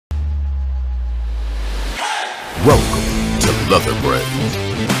Welcome to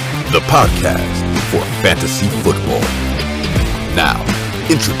Leatherbrains, the podcast for fantasy football. Now,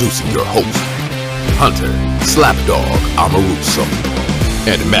 introducing your host, Hunter Slapdog Amaruso,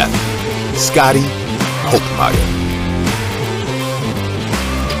 and Matthew Scotty Holtmeyer.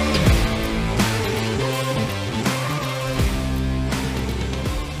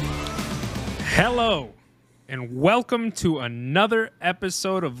 Hello, and welcome to another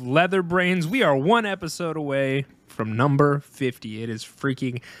episode of Leatherbrains. We are one episode away from number 50. It is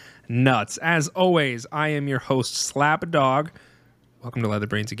freaking nuts. As always, I am your host, Slapdog. Welcome to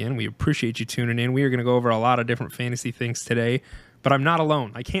Leatherbrains again. We appreciate you tuning in. We are going to go over a lot of different fantasy things today, but I'm not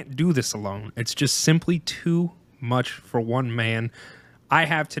alone. I can't do this alone. It's just simply too much for one man. I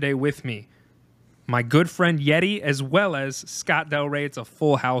have today with me my good friend Yeti, as well as Scott Del Rey. It's a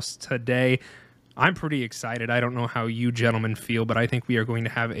full house today. I'm pretty excited. I don't know how you gentlemen feel, but I think we are going to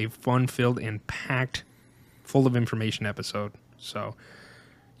have a fun-filled and packed, full of information episode. So,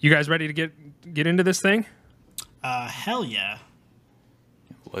 you guys ready to get into this thing? Hell yeah.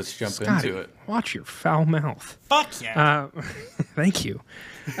 Let's jump Scotty, into it. Watch your foul mouth. Fuck yeah. Thank you.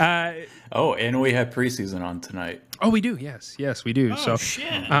 Oh, and we have preseason on tonight. Oh, we do. Yes, we do. Oh,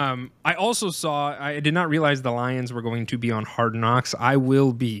 shit. I also saw, I did not realize the Lions were going to be on Hard Knocks. I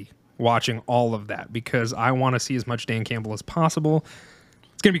will be watching all of that because I want to see as much Dan Campbell as possible.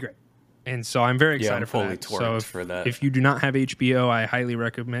 It's going to be great. And so I'm very excited for that. So if you do not have HBO, I highly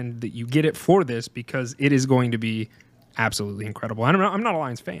recommend that you get it for this because it is going to be absolutely incredible. I'm not a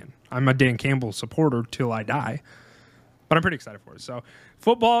Lions fan. I'm a Dan Campbell supporter till I die. But I'm pretty excited for it. So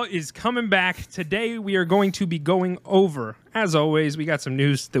football is coming back. Today we are going to be going over, as always, we got some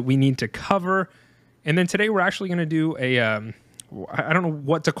news that we need to cover. And then today we're actually going to do I don't know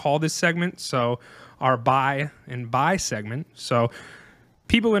what to call this segment. So our buy and buy segment. So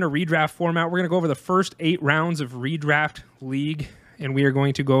people in a redraft format, we're going to go over the first 8 rounds of redraft league. And we are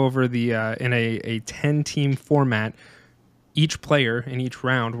going to go over the in a 10-team format. Each player in each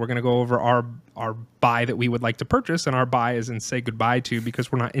round, we're going to go over our buy that we would like to purchase, and our buy is in say goodbye to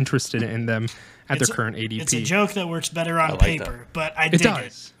because we're not interested in them at their current ADP. It's a joke that works better on paper, but I dig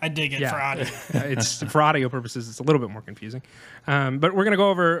it. I dig it for audio. It's for audio purposes. It's a little bit more confusing, but we're going to go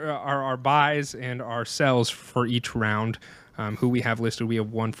over our buys and our sells for each round. Who we have listed, we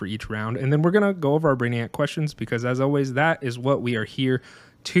have one for each round, and then we're going to go over our Brainiac questions because, as always, that is what we are here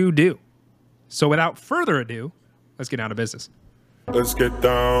to do. So, without further ado, let's get down to business. Let's get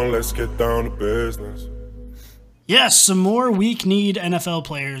down to business. Yes, some more weak-kneed NFL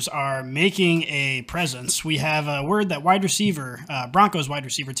players are making a presence. We have a word that Broncos wide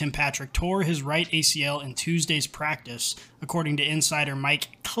receiver Tim Patrick tore his right ACL in Tuesday's practice, according to insider Mike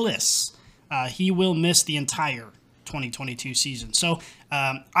Kliss. He will miss the entire 2022 season. So,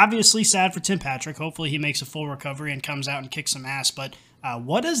 obviously sad for Tim Patrick. Hopefully he makes a full recovery and comes out and kicks some ass, but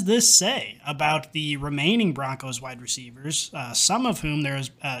what does this say about the remaining Broncos wide receivers, some of whom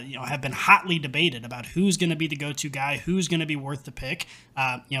have been hotly debated about who's going to be the go-to guy, who's going to be worth the pick?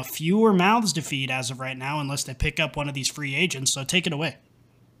 Fewer mouths to feed as of right now unless they pick up one of these free agents, so take it away.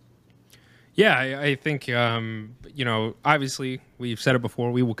 Yeah, I think, obviously, we've said it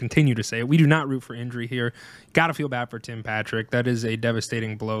before. We will continue to say it. We do not root for injury here. Got to feel bad for Tim Patrick. That is a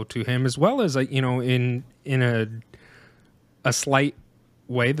devastating blow to him, as well as, in a slight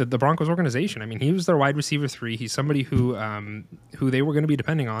way that the Broncos organization. I mean, he was their wide receiver 3. He's somebody who they were going to be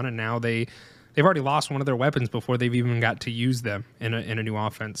depending on, and now they've already lost one of their weapons before they've even got to use them in a new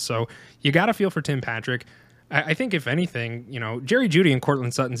offense. So you got to feel for Tim Patrick. I think if anything, Jerry Jeudy and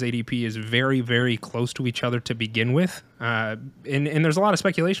Courtland Sutton's ADP is very, very close to each other to begin with. And there's a lot of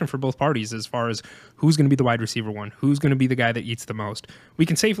speculation for both parties as far as who's going to be the wide receiver 1, who's going to be the guy that eats the most. We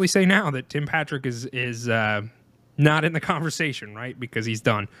can safely say now that Tim Patrick is not in the conversation, right? Because he's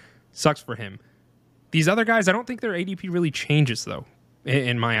done. Sucks for him. These other guys, I don't think their ADP really changes, though,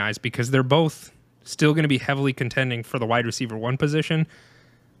 in my eyes, because they're both still going to be heavily contending for the wide receiver 1 position.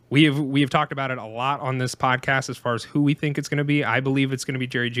 We have talked about it a lot on this podcast as far as who we think it's going to be. I believe it's going to be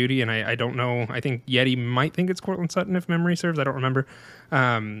Jerry Jeudy, and I don't know. I think Yeti might think it's Courtland Sutton if memory serves. I don't remember.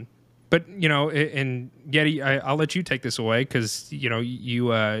 But, and Yeti, I'll let you take this away because, you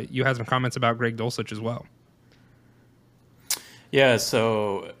had some comments about Greg Dulcich as well. Yeah,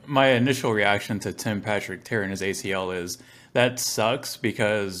 so my initial reaction to Tim Patrick tearing his ACL is that sucks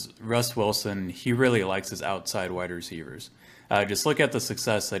because Russ Wilson, he really likes his outside wide receivers. Just look at the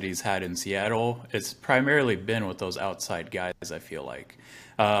success that he's had in Seattle. It's primarily been with those outside guys, I feel like.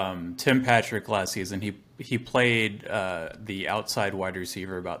 Tim Patrick last season, he played the outside wide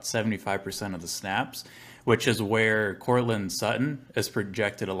receiver about 75% of the snaps, which is where Courtland Sutton is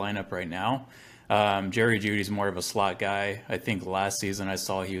projected to line up right now. Jerry Judy's more of a slot guy. I think last season I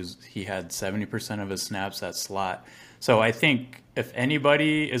saw he had 70% of his snaps at slot. So I think if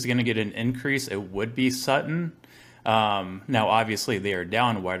anybody is going to get an increase, it would be Sutton. Now, obviously, they are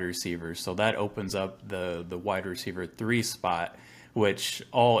down wide receivers, so that opens up the wide receiver 3 spot, which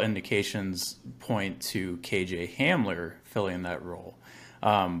all indications point to KJ Hamler filling that role.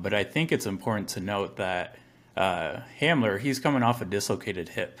 But I think it's important to note that Hamler, he's coming off a dislocated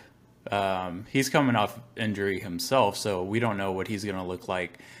hip. He's coming off injury himself, so we don't know what he's going to look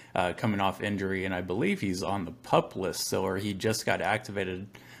like coming off injury. And I believe he's on the PUP list still, or he just got activated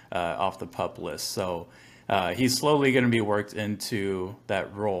off the PUP list. So he's slowly going to be worked into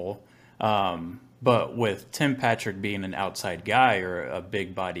that role. But with Tim Patrick being an outside guy or a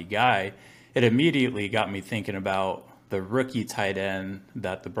big body guy, it immediately got me thinking about the rookie tight end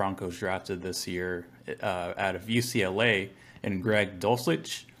that the Broncos drafted this year out of UCLA, and Greg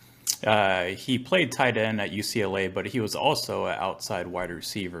Dulcich. He played tight end at UCLA, but he was also an outside wide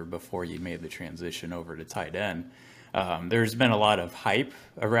receiver before he made the transition over to tight end. There's been a lot of hype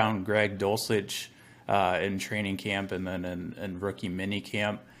around Greg Dulcich in training camp and then in rookie mini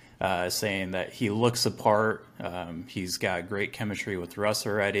camp, saying that he looks the part. He's got great chemistry with Russ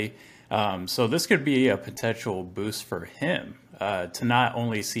already. So this could be a potential boost for him to not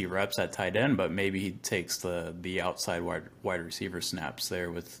only see reps at tight end, but maybe he takes the outside wide receiver snaps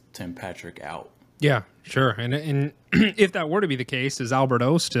there with Tim Patrick out. Yeah, sure. And if that were to be the case, does Albert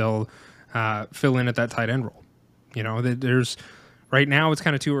O still fill in at that tight end role? You know, there's right now it's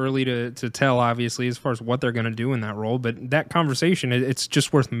kind of too early to tell, obviously, as far as what they're going to do in that role. But that conversation, it's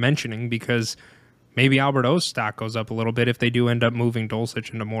just worth mentioning because maybe Albert O's stock goes up a little bit if they do end up moving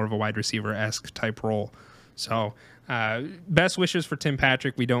Dulcich into more of a wide receiver-esque type role. So best wishes for Tim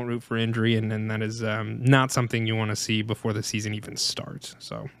Patrick. We don't root for injury, and that is not something you want to see before the season even starts.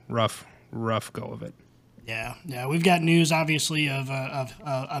 So rough go of it. Yeah. We've got news, obviously, of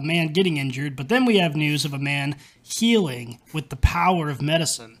a man getting injured, but then we have news of a man healing with the power of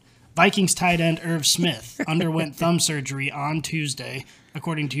medicine. Vikings tight end Irv Smith underwent thumb surgery on Tuesday,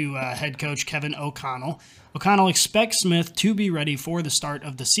 according to head coach Kevin O'Connell. O'Connell expects Smith to be ready for the start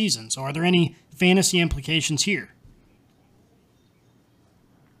of the season. So are there any fantasy implications here?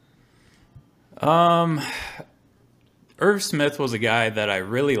 Irv Smith was a guy that I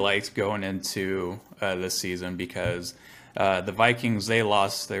really liked going into this season because the Vikings, they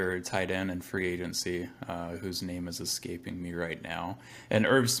lost their tight end in free agency, whose name is escaping me right now. And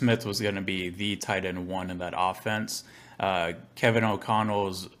Irv Smith was going to be the tight end 1 in that offense. Kevin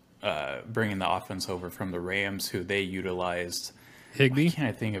O'Connell's bringing the offense over from the Rams, who they utilized. Higbee? Why can't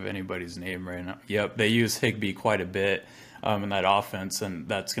I think of anybody's name right now? Yep, they use Higbee quite a bit in that offense, and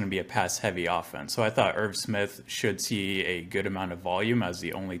that's going to be a pass-heavy offense. So I thought Irv Smith should see a good amount of volume as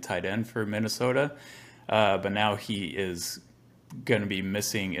the only tight end for Minnesota. But now he is going to be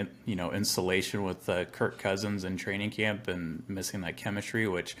missing, insulation with Kirk Cousins in training camp and missing that chemistry,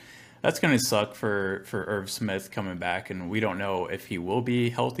 which that's going to suck for Irv Smith coming back. And we don't know if he will be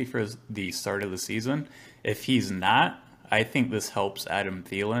healthy for the start of the season. If he's not, I think this helps Adam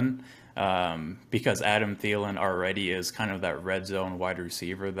Thielen because Adam Thielen already is kind of that red zone wide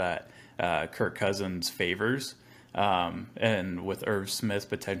receiver that Kirk Cousins favors. And with Irv Smith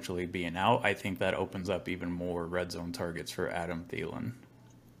potentially being out, I think that opens up even more red zone targets for Adam Thielen.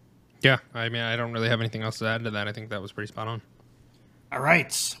 Yeah, I mean, I don't really have anything else to add to that. I think that was pretty spot on. All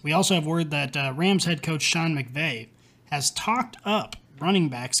right. We also have word that Rams head coach Sean McVay has talked up running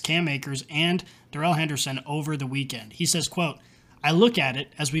backs Cam Akers and Darrell Henderson over the weekend. He says, quote, "I look at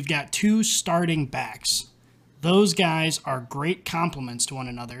it as we've got 2 starting backs. Those guys are great complements to one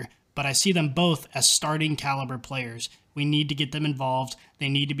another, but I see them both as starting caliber players. We need to get them involved. They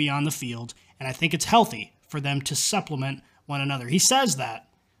need to be on the field, and I think it's healthy for them to supplement one another." He says that,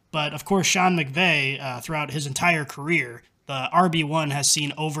 but of course, Sean McVay, throughout his entire career, the RB1 has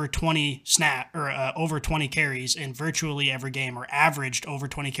seen over 20 over 20 carries in virtually every game, or averaged over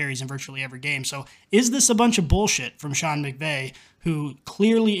 20 carries in virtually every game. So is this a bunch of bullshit from Sean McVay, who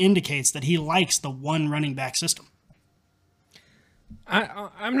clearly indicates that he likes the 1 running back system?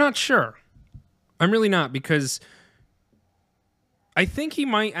 I'm not sure. I'm really not, because I think he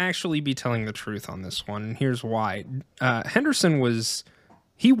might actually be telling the truth on this one. And here's why. Henderson was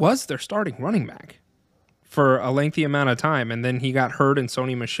their starting running back for a lengthy amount of time, and then he got hurt in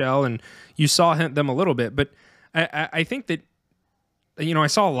Sony Michel, and you saw them a little bit. But I think that, I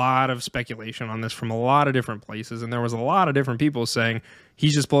saw a lot of speculation on this from a lot of different places, and there was a lot of different people saying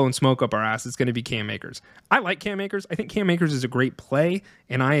he's just blowing smoke up our ass. It's going to be Cam Akers. I like Cam Akers. I think Cam Akers is a great play,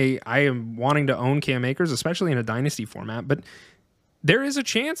 and I am wanting to own Cam Akers, especially in a dynasty format. But there is a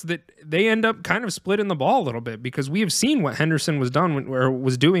chance that they end up kind of splitting the ball a little bit, because we have seen what Henderson was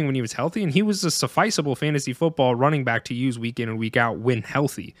doing when he was healthy, and he was a sufficeable fantasy football running back to use week in and week out when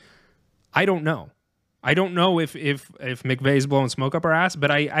healthy. I don't know. I don't know if McVay's blowing smoke up our ass,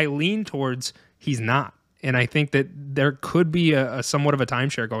 but I lean towards he's not. And I think that there could be a somewhat of a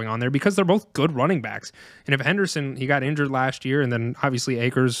timeshare going on there, because they're both good running backs. And if Henderson, he got injured last year, and then obviously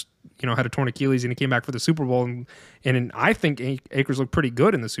Akers, had a torn Achilles, and he came back for the Super Bowl. And I think Akers looked pretty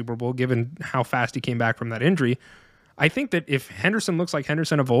good in the Super Bowl, given how fast he came back from that injury. I think that if Henderson looks like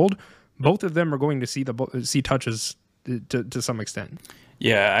Henderson of old, both of them are going to see touches to some extent.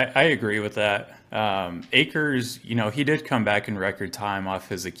 Yeah, I agree with that. Akers, he did come back in record time off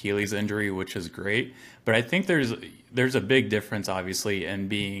his Achilles injury, which is great. But I think there's a big difference, obviously, in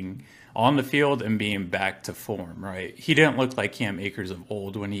being on the field and being back to form, right? He didn't look like Cam Akers of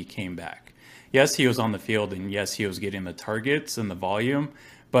old when he came back. Yes, he was on the field, and yes, he was getting the targets and the volume,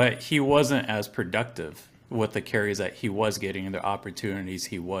 but he wasn't as productive with the carries that he was getting and the opportunities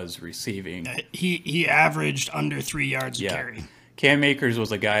he was receiving. He averaged under 3 yards a carry. Cam Akers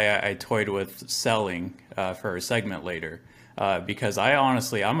was a guy I toyed with selling for a segment later because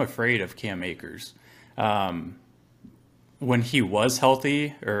I'm afraid of Cam Akers. When he was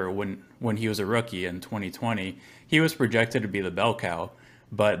healthy, or when he was a rookie in 2020, he was projected to be the bell cow,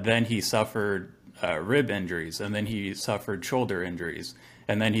 but then he suffered rib injuries, and then he suffered shoulder injuries,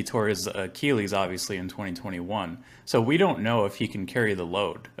 and then he tore his Achilles, obviously, in 2021. So we don't know if he can carry the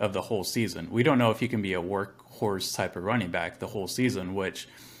load of the whole season. We don't know if he can be a workhorse type of running back the whole season, which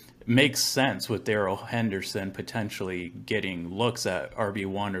makes sense with Darrell Henderson potentially getting looks at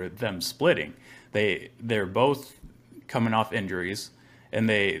RB1 or them splitting. They're both coming off injuries, and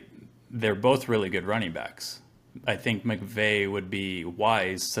they're both really good running backs. I think McVay would be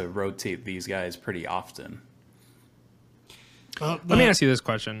wise to rotate these guys pretty often. Let me ask you this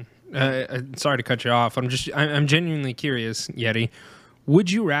question. Sorry to cut you off. I'm genuinely curious, Yeti.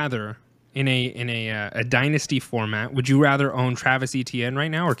 Would you rather, in a dynasty format, would you rather own Travis Etienne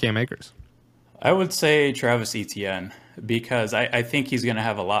right now or Cam Akers? I would say Travis Etienne, because I think he's going to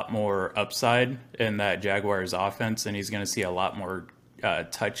have a lot more upside in that Jaguars offense, and he's going to see a lot more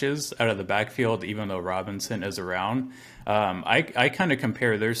touches out of the backfield, even though Robinson is around. I kind of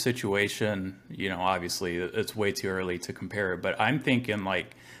compare their situation, obviously it's way too early to compare it, but I'm thinking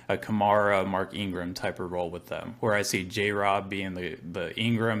like a Kamara, Mark Ingram type of role with them, where I see J-Rob being the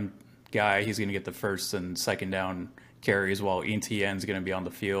Ingram guy. He's going to get the first and second down carries, while Etienne's going to be on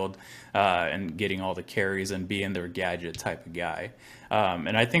the field and getting all the carries and being their gadget type of guy.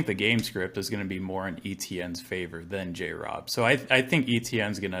 And I think the game script is going to be more in Etienne's favor than J-Rob. So I think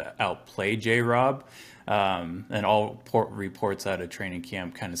Etienne's going to outplay J-Rob. And all reports out of training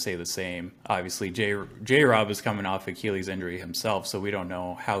camp kind of say the same. Obviously, J-Rob is coming off Achilles injury himself, so we don't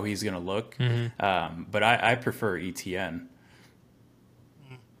know how he's going to look. Mm-hmm. But I prefer Etienne.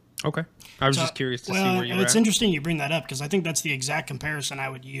 Okay. I was just curious to see where you were It's at. interesting you bring that up, because I think that's the exact comparison I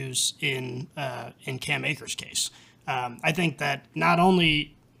would use in Cam Akers' case. I think that not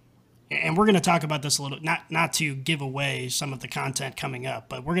only, and we're going to talk about this a little, not to give away some of the content coming up,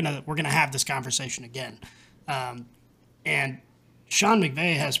 but we're gonna have this conversation again. And Sean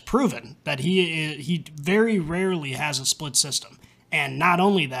McVay has proven that he very rarely has a split system. And not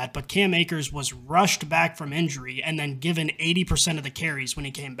only that, but Cam Akers was rushed back from injury and then given 80% of the carries when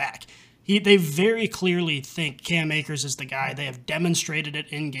he came back. They very clearly think Cam Akers is the guy. They have demonstrated it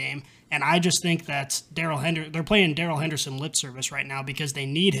in game. And I just think that they're playing Darrell Henderson lip service right now because they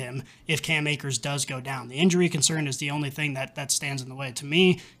need him if Cam Akers does go down. The injury concern is the only thing that stands in the way. To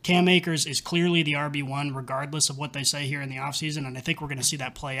me, Cam Akers is clearly the RB1 regardless of what they say here in the offseason, and I think we're going to see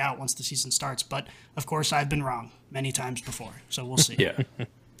that play out once the season starts. But, of course, I've been wrong many times before, so we'll see. Yeah.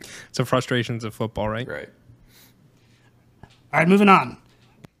 It's the frustrations of football, right? Right. All right, moving on.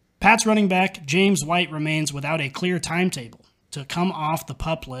 Pats running back James White remains without a clear timetable to come off the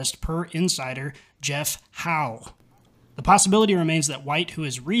PUP list per insider Jeff Howe. The possibility remains that White, who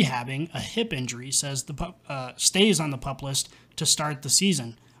is rehabbing a hip injury, says stays on the PUP list to start the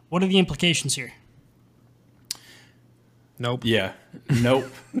season. What are the implications here? Nope. Yeah.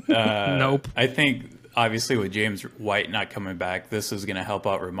 Nope. Nope. I think, obviously, with James White not coming back, this is going to help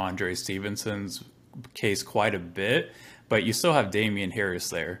out Ramondre Stevenson's case quite a bit. But you still have Damian Harris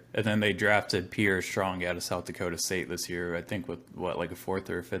there. And then they drafted Pierre Strong out of South Dakota State this year, I think with, like a 4th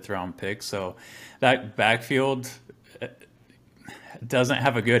or 5th round pick. So that backfield doesn't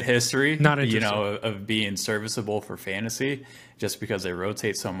have a good history, of being serviceable for fantasy just because they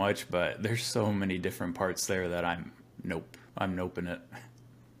rotate so much. But there's so many different parts there that I'm noping it.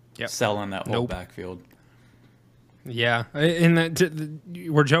 Yep. Selling that whole backfield. Yeah, and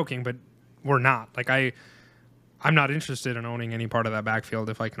we're joking, but we're not. Like I'm not interested in owning any part of that backfield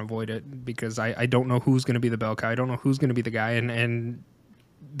if I can avoid it, because I don't know who's going to be the bell cow. I don't know who's going to be the guy, and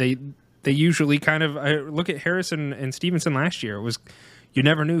they usually kind of look at Harrison and Stevenson last year. It was, you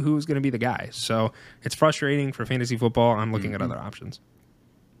never knew who was going to be the guy. So it's frustrating for fantasy football. I'm looking at other options.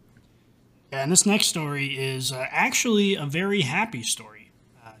 Yeah, and this next story is actually a very happy story,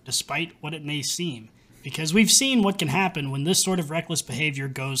 despite what it may seem, because we've seen what can happen when this sort of reckless behavior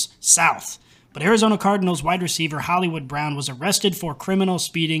goes south. But Arizona Cardinals wide receiver Hollywood Brown was arrested for criminal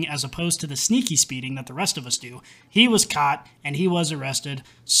speeding as opposed to the sneaky speeding that the rest of us do. He was caught and he was arrested.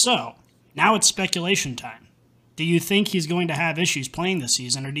 So now it's speculation time. Do you think he's going to have issues playing this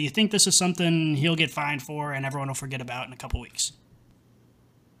season, or do you think this is something he'll get fined for and everyone will forget about in a couple weeks?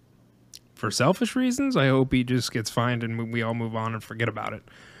 For selfish reasons, I hope he just gets fined and we all move on and forget about it.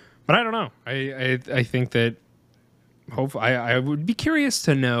 But I don't know. I think that hopefully I would be curious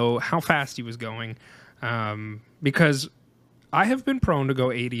to know how fast he was going, because I have been prone to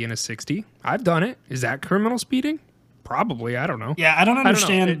go 80 and a 60. I've done it. Is that criminal speeding? Probably. I don't know. Yeah, I don't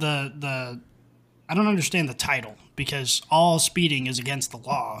understand I don't understand the title, because all speeding is against the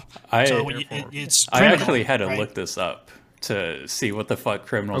law. It's criminal, I actually had to right? look this up to see what the fuck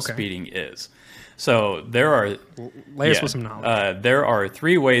criminal speeding is. So there are lay us with some knowledge. There are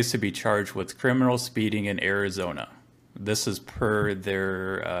 3 ways to be charged with criminal speeding in Arizona. This is per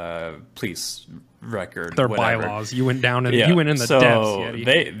their police record. Their whatever. bylaws. You went down and you went in the depths.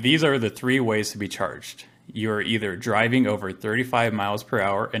 Yeti. These are the 3 ways to be charged. You're either driving over 35 miles per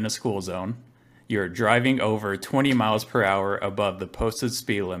hour in a school zone, you're driving over 20 miles per hour above the posted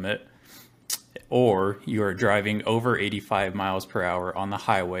speed limit, or you're driving over 85 miles per hour on the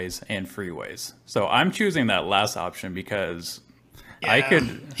highways and freeways. So I'm choosing that last option because I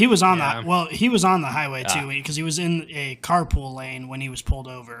could. He was on he was on the highway too, because he was in a carpool lane when he was pulled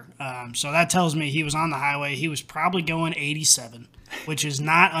over. So that tells me he was on the highway. He was probably going 87, which is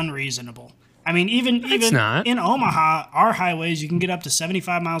not unreasonable. I mean, even in Omaha, our highways, you can get up to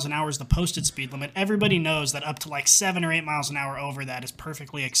 75 miles an hour is the posted speed limit. Everybody knows that up to like 7 or 8 miles an hour over that is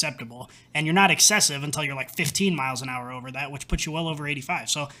perfectly acceptable. And you're not excessive until you're like 15 miles an hour over that, which puts you well over 85.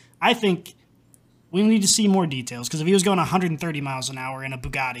 So I think we need to see more details, because if he was going 130 miles an hour in a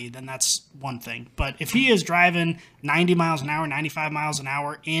Bugatti, then that's one thing. But if he is driving 90 miles an hour, 95 miles an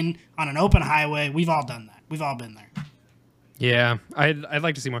hour on an open highway, we've all done that. We've all been there. Yeah, I'd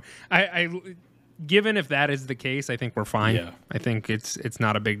like to see more. Given if that is the case, I think we're fine. Yeah. I think it's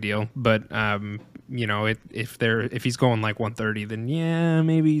not a big deal. But if he's going like 130, then yeah,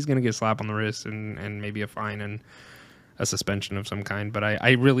 maybe he's gonna get a slap on the wrist and maybe a fine and a suspension of some kind. But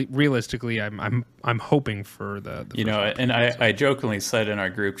I really realistically, I'm hoping for the and I jokingly said in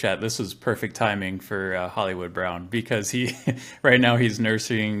our group chat, this is perfect timing for Hollywood Brown, because he right now he's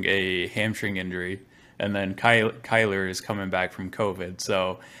nursing a hamstring injury. And then Kyler is coming back from COVID.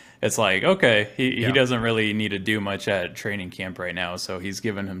 So it's like, okay, he doesn't really need to do much at training camp right now. So he's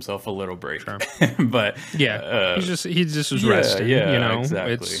giving himself a little break. Sure. But yeah, he just was resting. Yeah,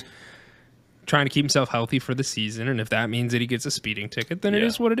 exactly. It's trying to keep himself healthy for the season. And if that means that he gets a speeding ticket, then it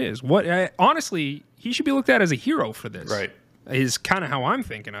is what it is. Honestly, he should be looked at as a hero for this. Right. Is kind of how I'm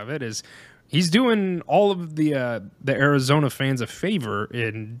thinking of it. Is he's doing all of the Arizona fans a favor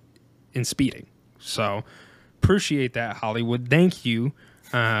in speeding. So appreciate that, Hollywood. Thank you.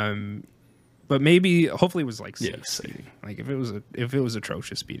 But hopefully it was like safe speeding. Like if it was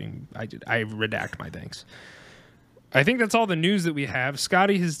atrocious speeding, I redact my thanks. I think that's all the news that we have.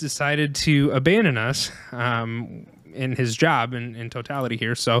 Scotty has decided to abandon us in his job in totality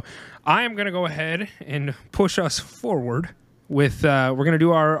here. So I am going to go ahead and push us forward with we're going to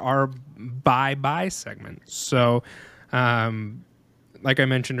do our bye segment. So like I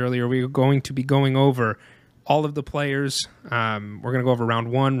mentioned earlier, we're going to be going over all of the players. We're going to go over round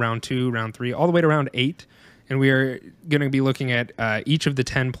 1, round 2, round 3, all the way to round 8. And we are going to be looking at each of the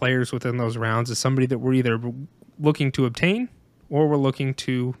 10 players within those rounds as somebody that we're either looking to obtain or we're looking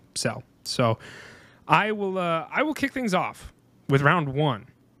to sell. So I will kick things off with round 1.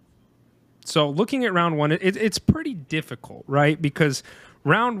 So looking at round 1, it's pretty difficult, right? Because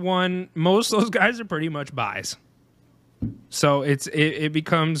round 1, most of those guys are pretty much buys. So it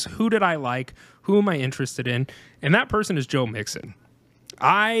becomes, who did I like? Who am I interested in? And that person is Joe Mixon.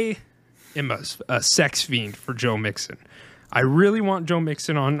 I am a sex fiend for Joe Mixon. I really want Joe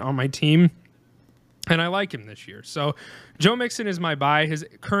Mixon on my team, and I like him this year. So Joe Mixon is my buy. His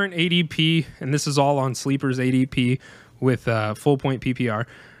current ADP, and this is all on Sleeper's ADP with full point PPR.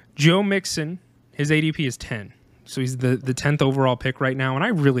 Joe Mixon, his ADP is 10. So he's the 10th overall pick right now, and I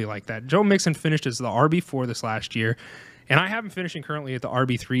really like that. Joe Mixon finished as the RB4 this last year, and I have him finishing currently at the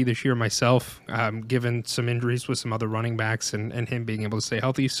RB3 this year myself, given some injuries with some other running backs and him being able to stay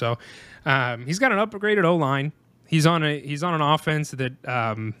healthy. So he's got an upgraded O-line. He's on an offense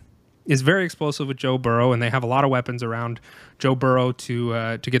that is very explosive with Joe Burrow, and they have a lot of weapons around Joe Burrow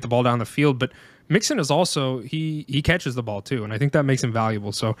to get the ball down the field. But Mixon is also he catches the ball too, and I think that makes him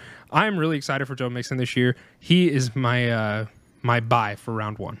valuable. So I'm really excited for Joe Mixon this year. He is my buy for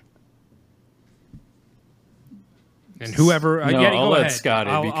round 1. And whoever, I'll let ahead.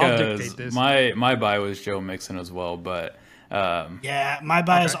 Scotty because my buy was Joe Mixon as well, but. My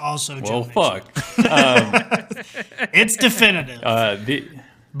buy is also Joe Mixon. Well, fuck. It's definitive.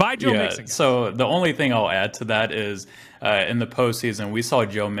 By Joe Mixon. Guys. So the only thing I'll add to that is in the postseason, we saw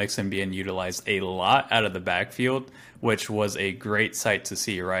Joe Mixon being utilized a lot out of the backfield, which was a great sight to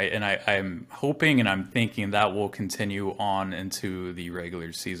see, right? And I'm hoping and I'm thinking that will continue on into the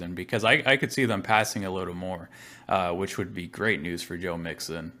regular season because I could see them passing a little more, which would be great news for Joe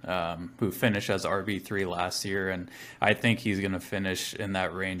Mixon, who finished as RB3 last year. And I think he's going to finish in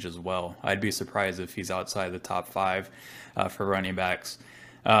that range as well. I'd be surprised if he's outside the top 5 for running backs.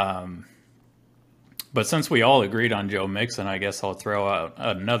 But since we all agreed on Joe Mixon, I guess I'll throw out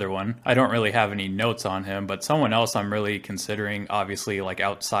another one. I don't really have any notes on him, but someone else I'm really considering, obviously, like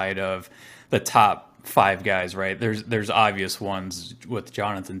outside of the top 5 guys, right? There's obvious ones with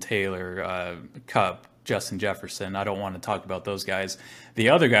Jonathan Taylor, Kupp, Justin Jefferson. I don't want to talk about those guys. The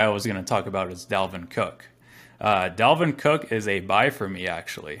other guy I was going to talk about is Dalvin Cook. Dalvin Cook is a buy for me,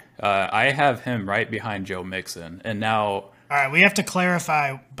 actually. I have him right behind Joe Mixon, and now... All right, we have to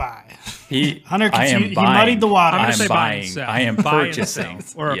clarify buy. Hunter, he muddied the water. I'm buying. I am purchasing.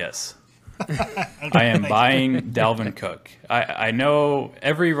 Yes. I am buying Dalvin Cook. I know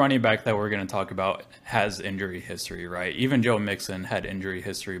every running back that we're going to talk about has injury history, right? Even Joe Mixon had injury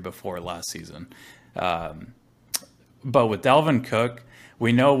history before last season. But with Dalvin Cook,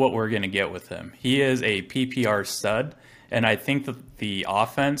 we know what we're going to get with him. He is a PPR stud. And I think that the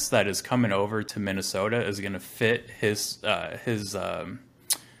offense that is coming over to Minnesota is going to fit his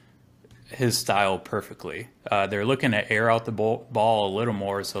style perfectly. They're looking to air out the ball a little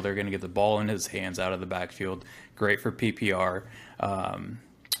more, so they're going to get the ball in his hands out of the backfield. Great for PPR.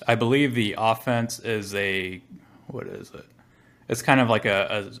 I believe the offense is what is it? It's kind of like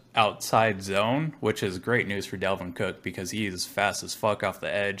a outside zone, which is great news for Dalvin Cook because he is fast as fuck off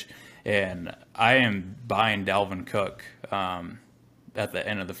the edge. And I am buying Dalvin Cook at the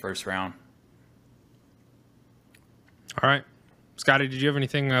end of the first round. All right. Scotty, did you have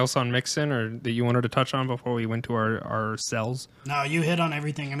anything else on Mixon or that you wanted to touch on before we went to our sells? No, you hit on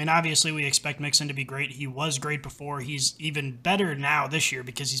everything. I mean, obviously we expect Mixon to be great. He was great before. He's even better now this year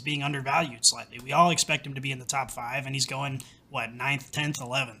because he's being undervalued slightly. We all expect him to be in the top 5, and he's going, 9th, 10th,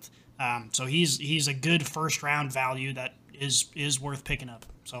 11th. So he's a good first-round value that is worth picking up.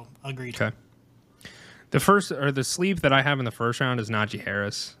 So, agreed. Okay. The sleep that I have in the first round is Najee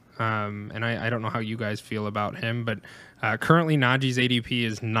Harris. And I don't know how you guys feel about him, but currently Najee's ADP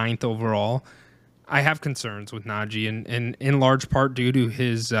is 9th overall. I have concerns with Najee, and in large part due to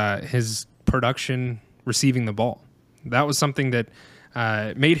his production receiving the ball. That was something that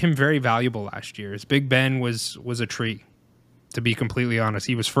made him very valuable last year. His Big Ben was a tree. To be completely honest,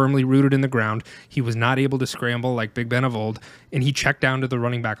 he was firmly rooted in the ground. He was not able to scramble like Big Ben of old, and he checked down to the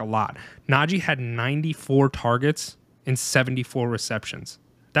running back a lot. Najee had 94 targets and 74 receptions.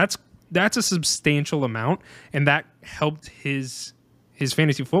 That's a substantial amount, and that helped his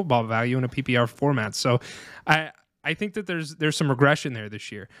fantasy football value in a PPR format. So I think that there's some regression there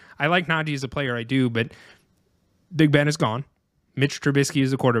this year. I like Najee as a player, I do, but Big Ben is gone. Mitch Trubisky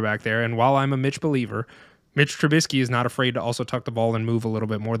is the quarterback there, and while I'm a Mitch believer, Mitch Trubisky is not afraid to also tuck the ball and move a little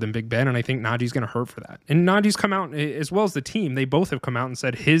bit more than Big Ben, and I think Najee's going to hurt for that. And Najee's come out, as well as the team, they both have come out and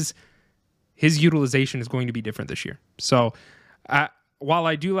said his utilization is going to be different this year. So while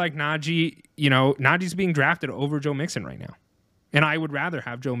I do like Najee, Najee's being drafted over Joe Mixon right now, and I would rather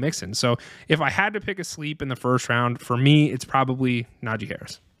have Joe Mixon. So if I had to pick a sleep in the first round, for me, it's probably Najee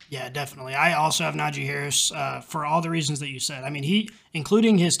Harris. Yeah, definitely. I also have Najee Harris for all the reasons that you said. I mean,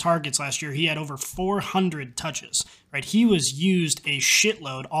 including his targets last year, he had over 400 touches, right? He was used a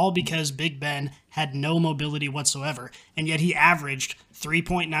shitload, all because Big Ben had no mobility whatsoever, and yet he averaged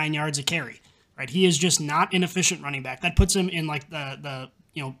 3.9 yards a carry, right? He is just not an efficient running back. That puts him in like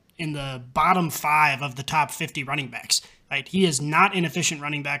in the bottom 5 of the top 50 running backs. Right? He is not an efficient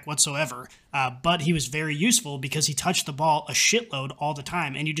running back whatsoever, but he was very useful because he touched the ball a shitload all the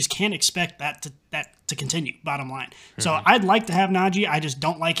time, and you just can't expect that to continue, bottom line. Mm-hmm. So I'd like to have Najee. I just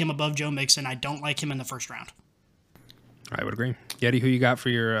don't like him above Joe Mixon. I don't like him in the first round. I would agree. Yeti, who you got for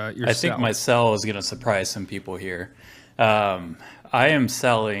your I think my sell is going to surprise some people here. I am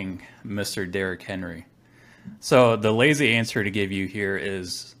selling Mr. Derrick Henry. So the lazy answer to give you here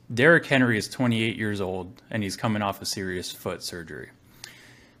is Derrick Henry is 28 years old, and he's coming off a serious foot surgery.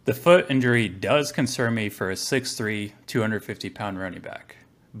 The foot injury does concern me for a 6'3", 250-pound running back,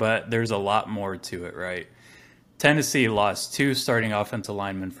 but there's a lot more to it, right? Tennessee lost 2 starting offensive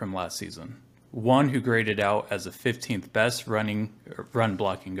linemen from last season. One who graded out as a 15th best run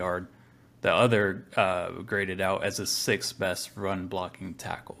blocking guard. The other graded out as a 6th best run blocking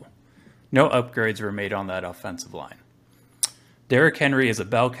tackle. No upgrades were made on that offensive line. Derrick Henry is a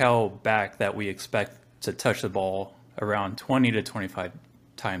bell cow back that we expect to touch the ball around 20 to 25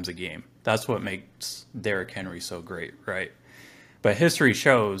 times a game. That's what makes Derrick Henry so great, right? But history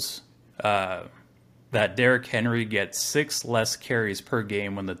shows that Derrick Henry gets 6 less carries per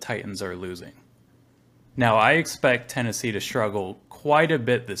game when the Titans are losing. Now, I expect Tennessee to struggle quite a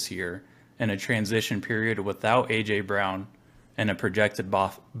bit this year in a transition period without A.J. Brown and a projected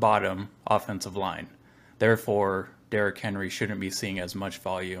bottom offensive line. Therefore, Derrick Henry shouldn't be seeing as much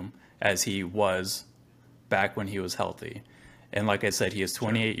volume as he was back when he was healthy. And like I said, he is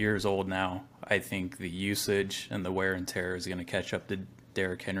 28 years old now. I think the usage and the wear and tear is going to catch up to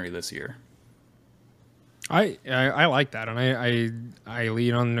Derrick Henry this year. I like that, and I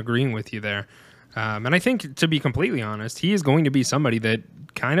lean on agreeing with you there. And I think, to be completely honest, he is going to be somebody that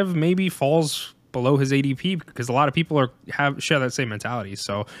kind of maybe falls below his ADP because a lot of people share that same mentality.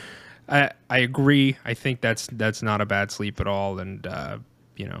 So I agree. I think that's not a bad sleep at all. And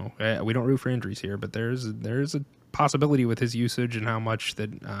we don't root for injuries here, but there's a possibility with his usage and how much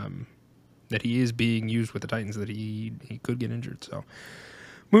that he is being used with the Titans that he could get injured. So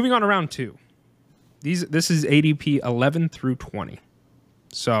moving on to round 2. This is ADP 11 through 20.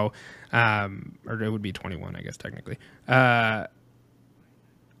 So, or it would be 21, I guess, technically. I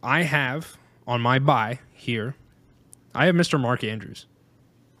have, on my buy here, I have Mr. Mark Andrews.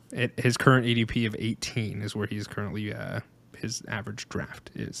 His current ADP of 18 is where he's currently, his average draft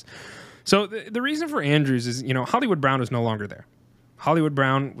is. So the reason for Andrews is, Hollywood Brown is no longer there. Hollywood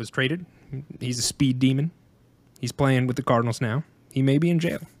Brown was traded. He's a speed demon. He's playing with the Cardinals now. He may be in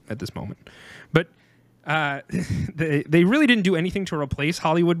jail at this moment. But they really didn't do anything to replace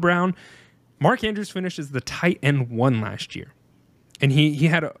Hollywood Brown. Mark Andrews finished as the tight end 1 last year. And he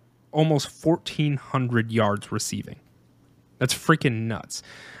had almost 1,400 yards receiving. That's freaking nuts.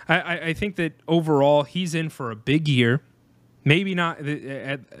 I think that overall he's in for a big year. Maybe not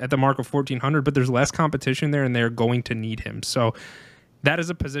at the mark of 1,400, but there's less competition there, and they're going to need him. So that is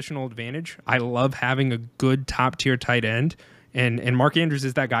a positional advantage. I love having a good top-tier tight end, and Mark Andrews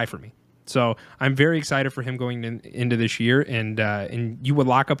is that guy for me. So I'm very excited for him going into this year, and you would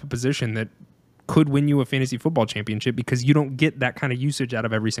lock up a position that could win you a fantasy football championship because you don't get that kind of usage out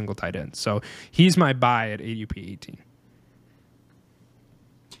of every single tight end. So he's my buy at ADP 18.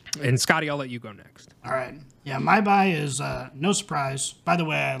 And Scotty, I'll let you go next. All right. Yeah, my buy is no surprise. By the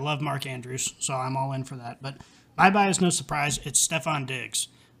way, I love Mark Andrews, so I'm all in for that. But my buy is no surprise. It's Stephon Diggs.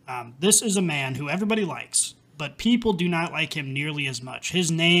 This is a man who everybody likes, but people do not like him nearly as much. His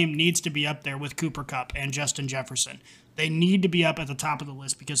name needs to be up there with Cooper Kupp and Justin Jefferson. They need to be up at the top of the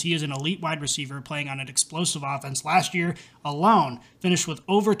list because he is an elite wide receiver playing on an explosive offense. Last year alone, finished with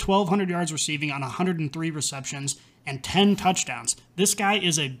over 1,200 yards receiving on 103 receptions and 10 touchdowns. This guy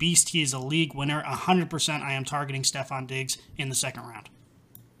is a beast. He is a league winner. 100% I am targeting Stephon Diggs in the second round.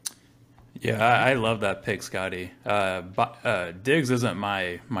 Yeah, I love that pick, Scotty. Diggs isn't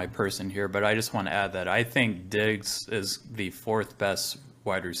my person here, but I just want to add that I think Diggs is the 4th best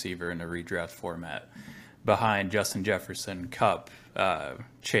wide receiver in a redraft format, behind Justin Jefferson, Kupp,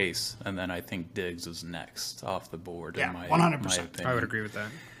 Chase, and then I think Diggs is next off the board. Yeah, in my 100%. my opinion. I would agree with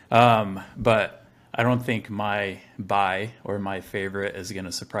that. But I don't think my buy or my favorite is going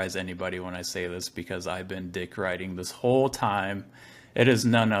to surprise anybody when I say this because I've been dick riding this whole time. It is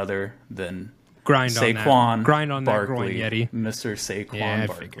none other than Saquon Barkley, Yeti. Mr. Saquon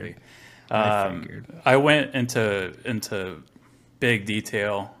Barkley. I figured. I went into big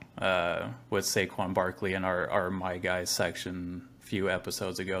detail with Saquon Barkley in our My Guys section a few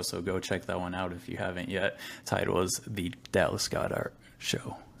episodes ago, so go check that one out if you haven't yet. Title is The Dallas Goddard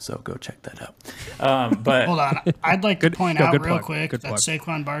Show. So go check that out. But hold on, I'd like to point out real quick that plug.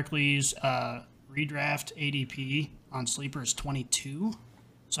 Saquon Barkley's redraft ADP on Sleeper is 22.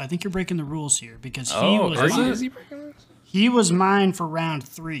 So I think you're breaking the rules here because he was mine for round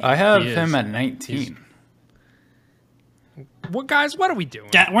 3. I have him at 19. What guys? What are we doing?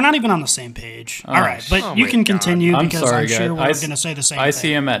 Yeah, we're not even on the same page. All right, but you can continue because I'm sure we're going to say the same thing. I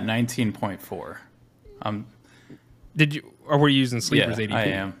see him at 19.4. Or were you using Sleeper's ADP? I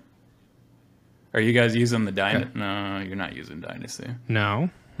am. Are you guys using the Dynasty? No, you're not using Dynasty. No,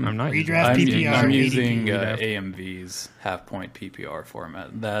 I'm not. Redraft PPR. I'm ADP. using AMV's half-point PPR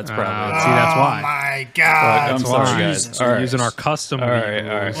format. That's probably see, that's why. Oh my God! I'm sorry, guys. Jesus. All We're right. using our custom. All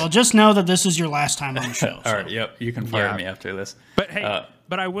right. Well, just know that this is your last time on the show. All so. right, yep. You can fire Yeah. me after this. But hey,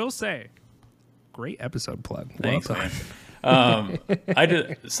 but I will say, great episode plug. Thanks, Well done.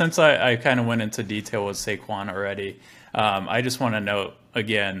 man. Since I kind of went into detail with Saquon already, I just want to note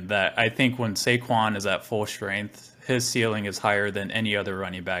again that I think when Saquon is at full strength, his ceiling is higher than any other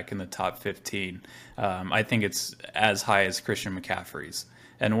running back in the top 15. I think it's as high as Christian McCaffrey's.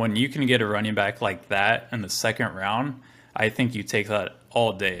 And when you can get a running back like that in the second round, I think you take that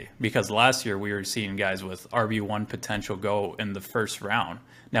all day. Because last year we were seeing guys with RB1 potential go in the first round.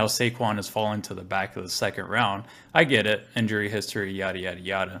 Now Saquon is falling to the back of the second round. I get it, injury history, yada, yada,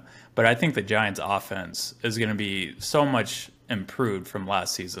 yada. But I think the Giants' offense is going to be so much improved from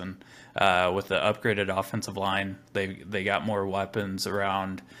last season with the upgraded offensive line. They got more weapons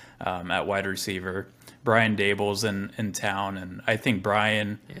around at wide receiver. Brian Dable's in town, and I think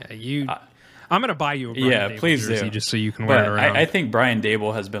Brian... Yeah, I'm going to buy you a Brian Dable please jersey do. just so you can wear it around. I think Brian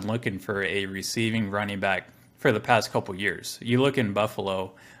Dable has been looking for a receiving running back for the past couple years. You look in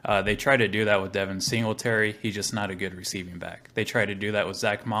Buffalo, they try to do that with Devin Singletary. He's just not a good receiving back. They try to do that with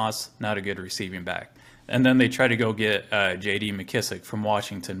Zach Moss, not a good receiving back. And then they try to go get J.D. McKissick from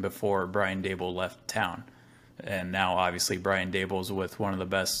Washington before Brian Dable left town. And now, obviously, Brian Dable's with one of the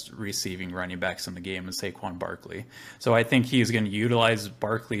best receiving running backs in the game in Saquon Barkley. So I think he's going to utilize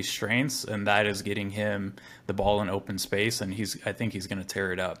Barkley's strengths, and that is getting him the ball in open space, and I think he's going to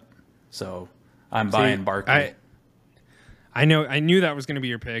tear it up. So I'm buying Barkley. I knew that was going to be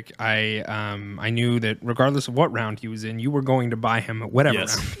your pick. I knew that regardless of what round he was in, you were going to buy him at whatever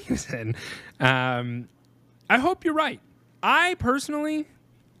round he was in. I hope you're right. I personally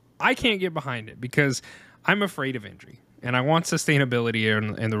can't get behind it because I'm afraid of injury, and I want sustainability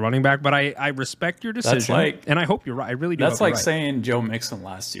in the running back. But I respect your decision, and I hope you're right. I really do. That's like saying Joe Mixon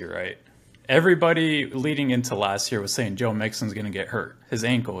last year, right? Everybody leading into last year was saying Joe Mixon's going to get hurt, his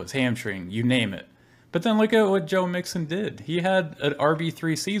ankle, his hamstring, you name it. But then look at what Joe Mixon did. He had an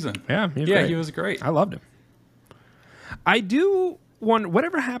RB3 season. Yeah, he was great. I loved him. I do want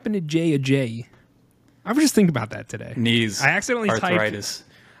whatever happened to J. I was just thinking about that today. Knees. I accidentally arthritis.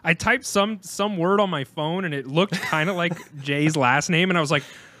 I typed some word on my phone and it looked kind of like Jay's last name, and I was like,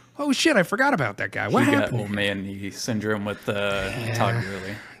 "Oh shit, I forgot about that guy." What happened? Got old man knee syndrome with Todd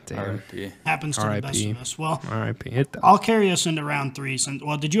Gurley. R.I.P. Happens to the best of us. Well, R.I.P. I'll carry us into round 3.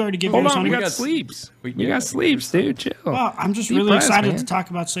 Well, did you already give yours? Hold on, we on? got sleeps. We got got sleeps, dude. Chill. Well, I'm just really excited to talk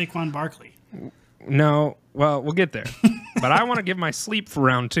about Saquon Barkley. No, well, we'll get there. But I want to give my sleep for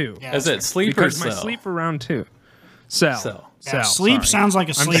round 2. Yeah, Is it sleep or because sell? my sleep for round 2. Sell. Yeah, sleep sounds like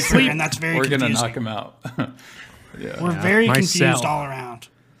a sleeper, and that's very We're confusing. We're going to knock him out. We're very My confused sell. all around.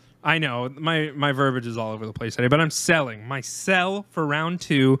 I know my verbiage is all over the place today, but I'm selling. My sell for round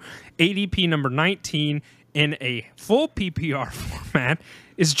 2, ADP number 19 in a full PPR format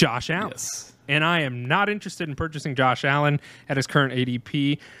is Josh Allen. Yes. And I am not interested in purchasing Josh Allen at his current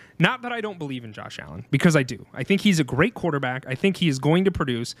ADP. Not that I don't believe in Josh Allen, because I do. I think he's a great quarterback. I think he is going to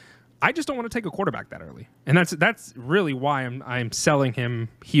produce. I just don't want to take a quarterback that early, and that's really why I'm selling him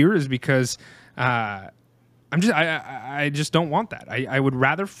here, is because I just don't want that. I would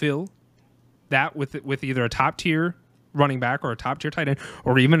rather fill that with either a top tier running back or a top tier tight end,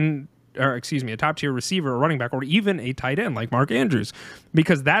 or a top tier receiver or running back, or even a tight end like Mark Andrews,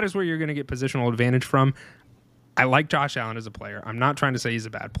 because that is where you're going to get positional advantage from. I like Josh Allen as a player. I'm not trying to say he's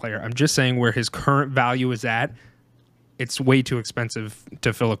a bad player. I'm just saying where his current value is at, it's way too expensive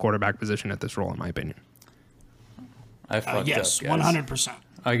to fill a quarterback position at this role, in my opinion. I fucked Yes, up, guys. 100%.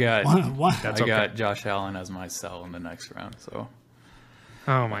 I got What? got Josh Allen as my sell in the next round. So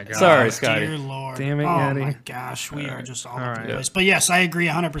Oh my god! sorry, Scotty. Dear Lord. Damn it, oh Yachty. my gosh, we are just all over the right. place. But yes, I agree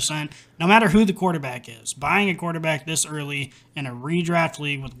 100%. No matter who the quarterback is, buying a quarterback this early in a redraft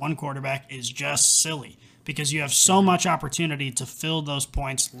league with one quarterback is just silly, because you have so much opportunity to fill those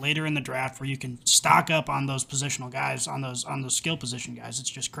points later in the draft where you can stock up on those positional guys, on those skill position guys. It's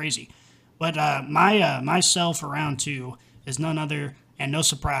just crazy. But my sell for round 2 is none other, and no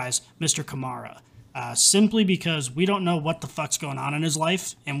surprise, Mr. Kamara. Simply because we don't know what the fuck's going on in his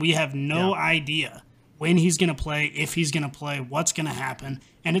life, and we have no idea when he's going to play, if he's going to play, what's going to happen,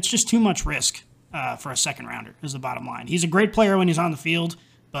 and it's just too much risk for a second rounder is the bottom line. He's a great player when he's on the field,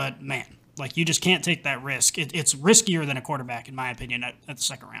 but man, like, you just can't take that risk. It's riskier than a quarterback, in my opinion, at the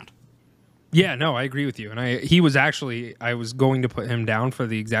second round. Yeah, no, I agree with you. And I was going to put him down for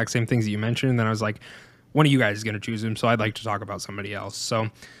the exact same things that you mentioned, and then I was like, one of you guys is going to choose him, so I'd like to talk about somebody else. So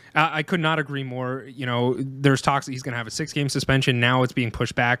I could not agree more. There's talks that he's going to have a 6-game suspension. Now it's being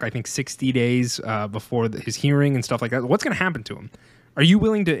pushed back, I think, 60 days before his hearing and stuff like that. What's going to happen to him? Are you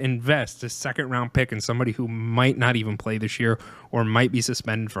willing to invest a second-round pick in somebody who might not even play this year or might be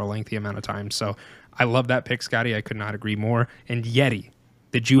suspended for a lengthy amount of time? So I love that pick, Scotty. I could not agree more. And Yeti,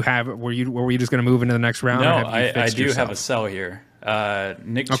 did you have? Were you just going to move into the next round? No, I do have a sell here.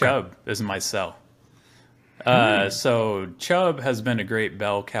 Nick Chubb is my sell. So Chubb has been a great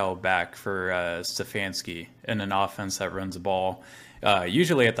bell cow back for Stefanski in an offense that runs the ball,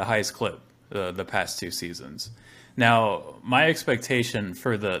 usually at the highest clip the past 2 seasons. Now, my expectation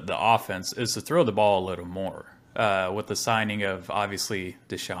for the offense is to throw the ball a little more with the signing of, obviously,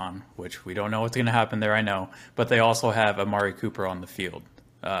 Deshaun, which we don't know what's going to happen there, I know. But they also have Amari Cooper on the field,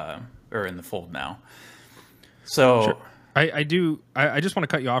 or in the fold now. So... Sure. I just want to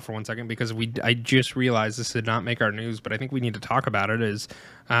cut you off for 1 second because I just realized this did not make our news, but I think we need to talk about it. Is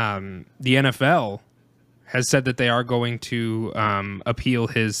the NFL has said that they are going to appeal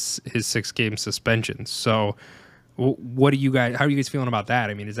his 6-game suspension. So, what do you guys? How are you guys feeling about that?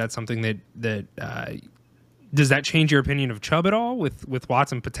 I mean, is that something that does that change your opinion of Chubb at all with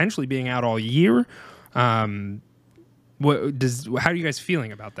Watson potentially being out all year? How are you guys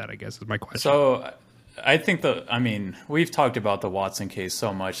feeling about that? I guess is my question. So. I think we've talked about the Watson case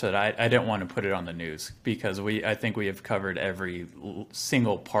so much that I didn't want to put it on the news because I think we have covered every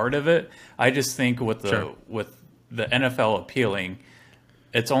single part of it. I just think with the NFL appealing,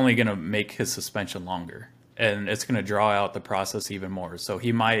 it's only going to make his suspension longer and it's going to draw out the process even more. So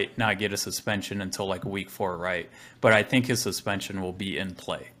he might not get a suspension until like week 4, right? But I think his suspension will be in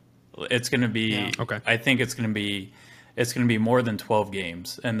play. It's going to be, I think it's going to be more than 12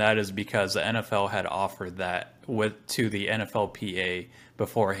 games, and that is because the NFL had offered that to the NFLPA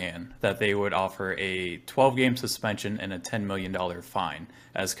beforehand, that they would offer a 12-game suspension and a $10 million fine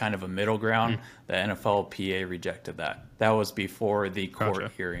as kind of a middle ground. The NFLPA rejected that. That was before the court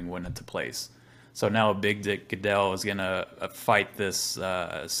hearing went into place. So now Big Dick Goodell is going to fight this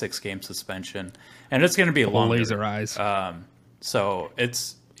 6-game suspension, and it's going to be longer. Laser eyes. So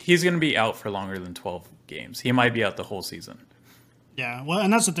he's going to be out for longer than 12 games. He might be out the whole season. Yeah, well,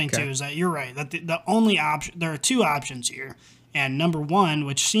 and that's the thing too, is that you're right, that the only option, there are 2 options here, and number 1,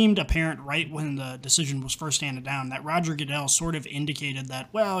 which seemed apparent right when the decision was first handed down, that Roger Goodell sort of indicated that,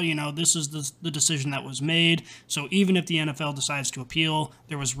 well, this is the decision that was made, so even if the NFL decides to appeal,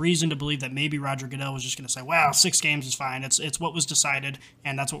 there was reason to believe that maybe Roger Goodell was just going to say, well, 6 games is fine, it's what was decided,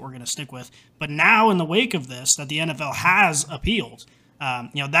 and that's what we're going to stick with. But now, in the wake of this, that the NFL has appealed,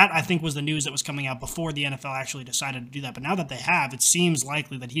 that I think was the news that was coming out before the NFL actually decided to do that. But now that they have, it seems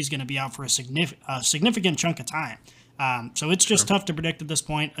likely that he's going to be out for a significant chunk of time. So it's just tough to predict at this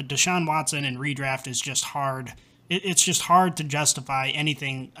point. Deshaun Watson in redraft is just hard. It's just hard to justify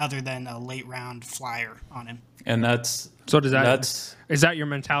anything other than a late round flyer on him. And is that your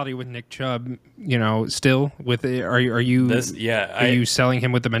mentality with Nick Chubb? Still with it? Are you selling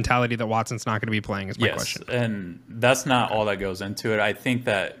him with the mentality that Watson's not going to be playing? Is my question. And that's not all that goes into it. I think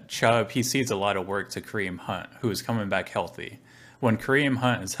that Chubb, he sees a lot of work to Kareem Hunt, who is coming back healthy. When Kareem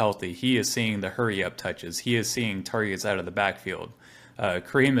Hunt is healthy, he is seeing the hurry up touches. He is seeing targets out of the backfield.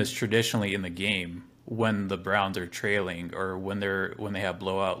 Kareem is traditionally in the game when the Browns are trailing or when they have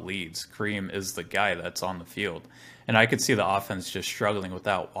blowout leads. Kareem is the guy that's on the field. And I could see the offense just struggling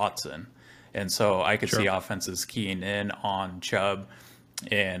without Watson. And so I could see offenses keying in on Chubb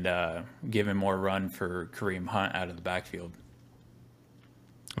and giving more run for Kareem Hunt out of the backfield.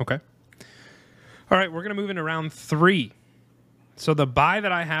 Okay. All right, we're going to move into round 3. So the bye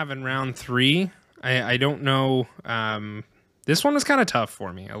that I have in round 3, I don't know. This one was kind of tough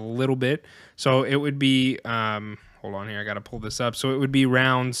for me a little bit. So it would be, hold on here, I got to pull this up. So it would be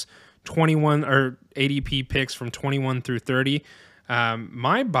rounds 21 or ADP picks from 21 through 30.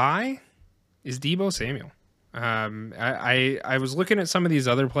 My bye is Deebo Samuel. I was looking at some of these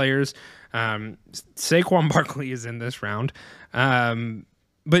other players. Saquon Barkley is in this round.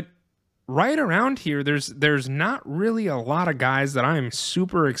 But right around here, there's not really a lot of guys that I'm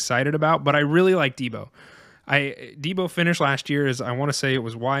super excited about, but I really like Deebo. Deebo finished last year as, I want to say it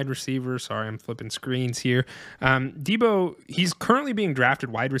was wide receiver. Sorry, I'm flipping screens here. Deebo, he's currently being drafted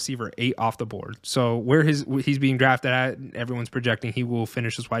wide receiver 8 off the board. So where he's being drafted at, everyone's projecting he will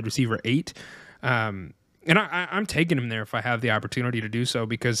finish as wide receiver 8. And I'm taking him there if I have the opportunity to do so,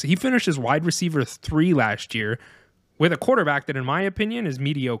 because he finished as wide receiver 3 last year with a quarterback that, in my opinion, is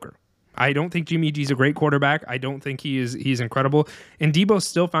mediocre. I don't think Jimmy G's a great quarterback. I don't think he's incredible. And Debo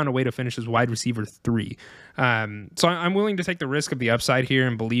still found a way to finish as wide receiver 3. So I'm willing to take the risk of the upside here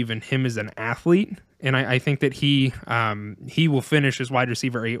and believe in him as an athlete. And I think that he will finish as wide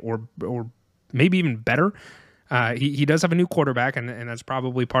receiver 8 or maybe even better. He does have a new quarterback, and that's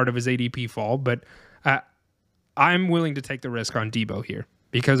probably part of his ADP fall. But I'm willing to take the risk on Debo here,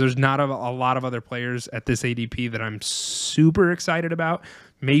 because there's not a lot of other players at this ADP that I'm super excited about.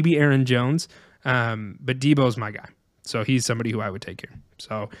 Maybe Aaron Jones, but Debo's my guy. So he's somebody who I would take here.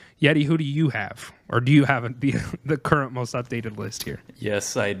 So, Yeti, who do you have? Or do you have the current most updated list here?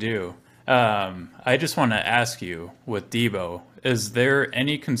 Yes, I do. I just want to ask you, with Debo, is there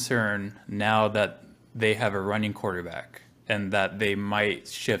any concern now that they have a running quarterback and that they might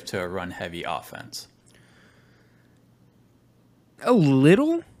shift to a run-heavy offense? A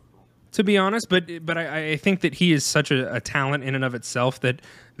little, to be honest, but I think that he is such a talent in and of itself that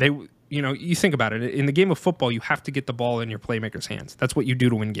you think about it. In the game of football, you have to get the ball in your playmakers' hands. That's what you do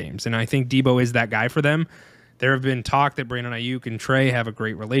to win games, and I think Debo is that guy for them. There have been talk that Brandon Ayuk and Trey have a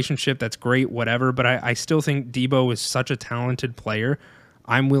great relationship. That's great, whatever, but I still think Debo is such a talented player.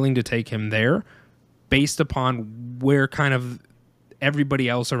 I'm willing to take him there based upon where kind of everybody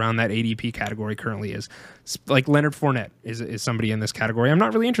else around that ADP category currently is. Like Leonard Fournette is somebody in this category. I'm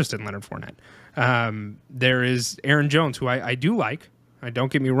not really interested in Leonard Fournette. There is Aaron Jones, who I do like.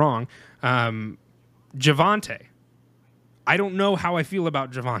 Don't get me wrong. Javonte. I don't know how I feel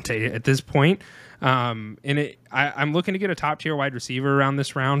about Javonte at this point. I'm looking to get a top-tier wide receiver around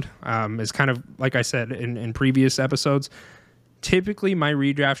this round. It's kind of, like I said in previous episodes, typically my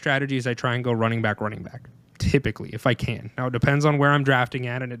redraft strategy is I try and go running back. Typically, if I can. Now, it depends on where I'm drafting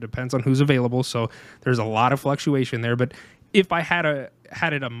at, and it depends on who's available, so there's a lot of fluctuation there. But if I had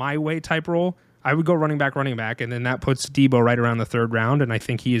it a my way type role, I would go running back, and then that puts Debo right around the 3rd round, and I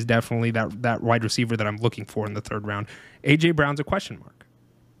think he is definitely that wide receiver that I'm looking for in the 3rd round. A.J. Brown's a question mark.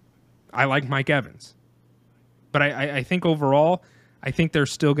 I like Mike Evans. But I think overall, I think they're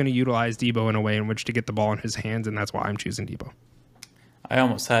still going to utilize Debo in a way in which to get the ball in his hands, and that's why I'm choosing Debo. I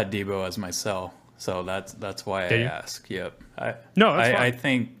almost had Debo as my sell. So that's why I ask. Yep. No, that's fine. I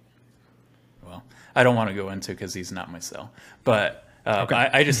think. Well, I don't want to go into because he's not my sell, but okay.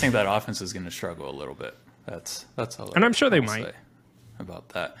 I just think that offense is going to struggle a little bit. That's all. And I'm sure they might say about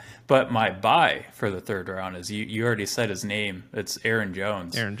that. But my buy for the 3rd round is you already said his name. It's Aaron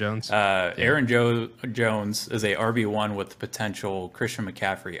Jones. Aaron Jones. Aaron Jones is a RB1 with potential Christian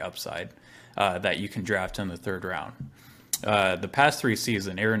McCaffrey upside that you can draft in the 3rd round. The past 3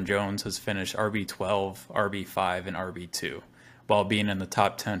 seasons, Aaron Jones has finished RB12, RB5, and RB2, while being in the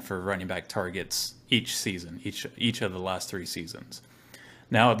top 10 for running back targets each season, each of the last 3 seasons.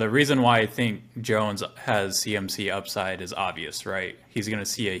 Now, the reason why I think Jones has CMC upside is obvious, right? He's going to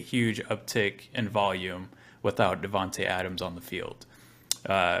see a huge uptick in volume without Davante Adams on the field.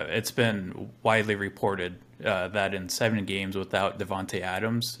 It's been widely reported that in 7 games without Davante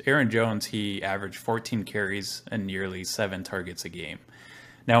Adams, Aaron Jones, he averaged 14 carries and nearly 7 targets a game.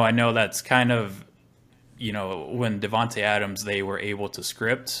 Now, I know that's kind of, when Davante Adams, they were able to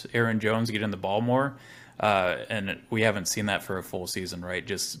script Aaron Jones getting the ball more, and we haven't seen that for a full season, right?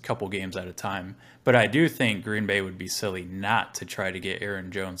 Just a couple games at a time. But I do think Green Bay would be silly not to try to get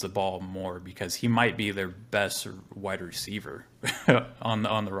Aaron Jones the ball more, because he might be their best wide receiver on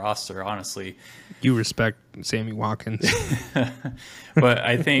the roster, honestly. You respect Sammy Watkins. But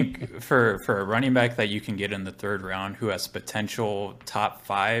I think for a running back that you can get in the 3rd round who has potential top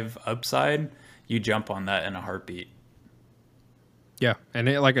 5 upside, you jump on that in a heartbeat. Yeah,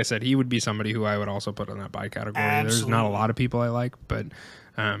 and like I said, he would be somebody who I would also put in that buy category. Absolutely. There's not a lot of people I like, but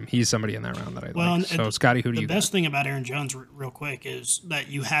he's somebody in that round that I like. So, Scotty, who do you got? The best thing about Aaron Jones, real quick, is that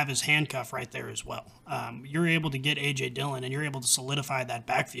you have his handcuff right there as well. You're able to get A.J. Dillon, and you're able to solidify that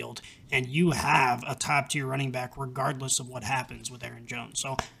backfield, and you have a top-tier running back regardless of what happens with Aaron Jones.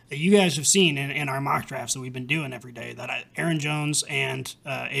 So you guys have seen in our mock drafts that we've been doing every day that Aaron Jones and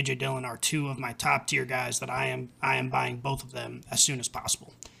A.J. Dillon are 2 of my top-tier guys that I am buying both of them as soon as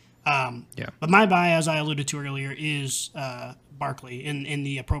possible. But my buy, as I alluded to earlier, is Barkley in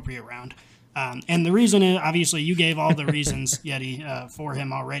the appropriate round. And the reason is, obviously, you gave all the reasons, Yeti, for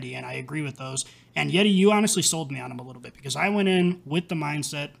him already, and I agree with those. And Yeti, you honestly sold me on him a little bit, because I went in with the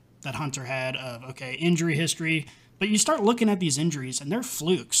mindset that Hunter had of, okay, injury history, but you start looking at these injuries, and they're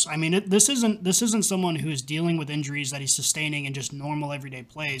flukes. I mean, this isn't someone who is dealing with injuries that he's sustaining in just normal everyday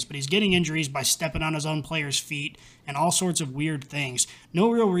plays, but he's getting injuries by stepping on his own players' feet and all sorts of weird things.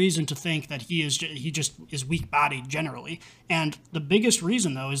 No real reason to think that he just is weak-bodied generally. And the biggest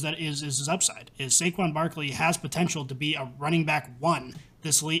reason, though, is his upside. Is Saquon Barkley has potential to be a running back 1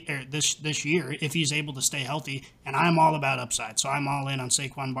 this year if he's able to stay healthy. And I'm all about upside, so I'm all in on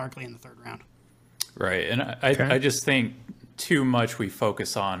Saquon Barkley in the third round. Right, and I just think too much we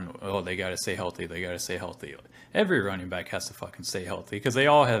focus on, they got to stay healthy, they got to stay healthy. Every running back has to fucking stay healthy because they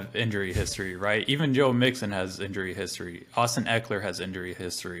all have injury history, right? Even Joe Mixon has injury history. Austin Eckler has injury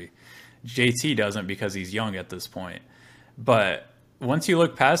history. JT doesn't because he's young at this point. But once you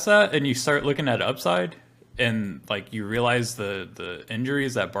look past that and you start looking at upside and like you realize the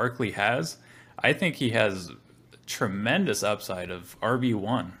injuries that Barkley has, I think he has tremendous upside of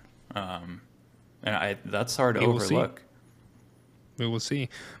RB1. And that's hard to overlook. We will see.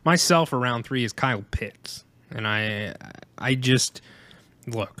 Myself for round 3 is Kyle Pitts. And I just,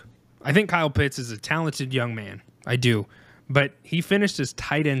 look, I think Kyle Pitts is a talented young man. I do. But he finished as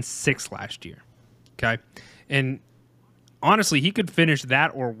tight end 6 last year. Okay? And honestly, he could finish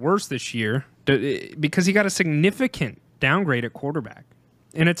that or worse this year because he got a significant downgrade at quarterback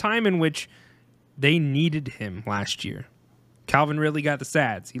in a time in which they needed him last year. Calvin Ridley got the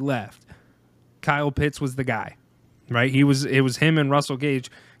sads. He left. Kyle Pitts was the guy, right? It was him and Russell Gage.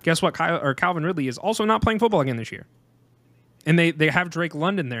 Guess what? Calvin Ridley is also not playing football again this year. And they have Drake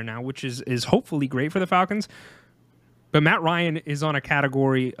London there now, which is hopefully great for the Falcons. But Matt Ryan is on a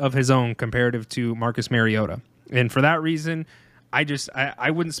category of his own comparative to Marcus Mariota. And for that reason,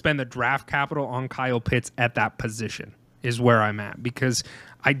 I wouldn't spend the draft capital on Kyle Pitts at that position is where I'm at, because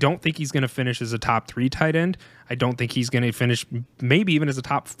I don't think he's going to finish as a top 3 tight end. I don't think he's going to finish maybe even as a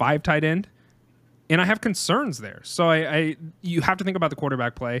top 5 tight end. And I have concerns there. So you have to think about the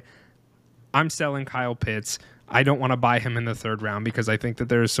quarterback play. I'm selling Kyle Pitts. I don't want to buy him in the 3rd round because I think that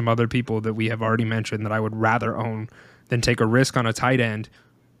there's some other people that we have already mentioned that I would rather own than take a risk on a tight end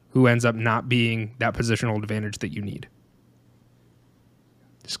who ends up not being that positional advantage that you need.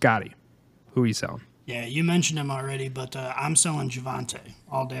 Scotty, who are you selling? Yeah, you mentioned him already, but I'm selling Javonte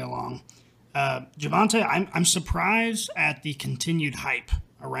all day long. Javonte, I'm surprised at the continued hype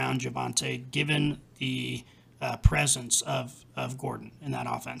around Javonte, given the presence of Gordon in that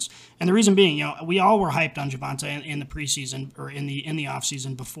offense. And the reason being, we all were hyped on Javonte in the preseason or in the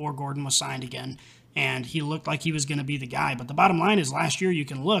offseason before Gordon was signed again, and he looked like he was going to be the guy. But the bottom line is last year you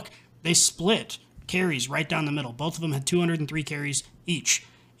can look, they split carries right down the middle. Both of them had 203 carries each.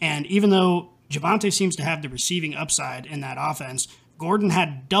 And even though Javonte seems to have the receiving upside in that offense, Gordon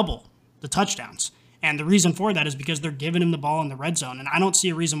had double the touchdowns. And the reason for that is because they're giving him the ball in the red zone. And I don't see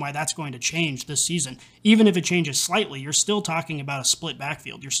a reason why that's going to change this season. Even if it changes slightly, you're still talking about a split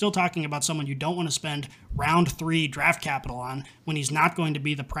backfield. You're still talking about someone you don't want to spend round 3 draft capital on when he's not going to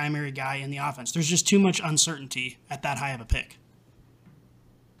be the primary guy in the offense. There's just too much uncertainty at that high of a pick.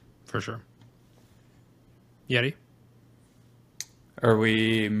 For sure. Yeti? Are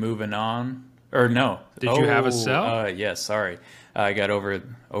we moving on? Or no? Did you have a sell? Yes, sorry. I got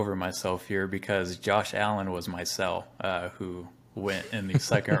over myself here because Josh Allen was my sell, who went in the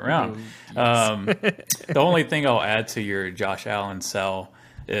 2nd round. The only thing I'll add to your Josh Allen sell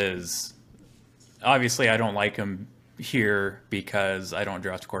is obviously I don't like him here because I don't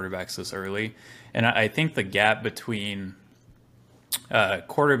draft quarterbacks this early. And I think the gap between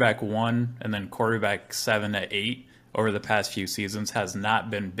quarterback 1 and then quarterback 7 to 8 over the past few seasons has not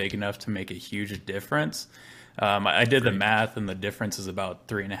been big enough to make a huge difference. I did the math, and the difference is about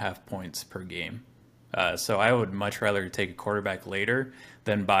 3.5 points per game. So I would much rather take a quarterback later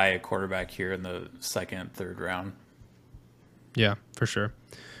than buy a quarterback here in the 2nd, 3rd round. Yeah, for sure.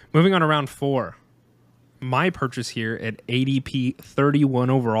 Moving on to round 4. My purchase here at ADP 31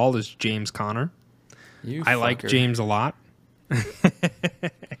 overall is James Conner. I like James a lot.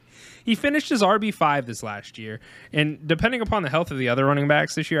 He finished his RB5 this last year, and depending upon the health of the other running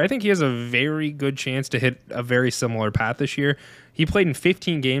backs this year, I think he has a very good chance to hit a very similar path this year. He played in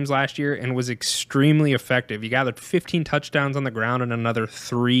 15 games last year and was extremely effective. He gathered 15 touchdowns on the ground and another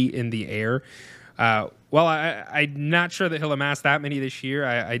 3 in the air. I'm not sure that he'll amass that many this year.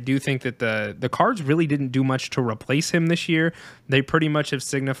 I do think that the Cards really didn't do much to replace him this year. They pretty much have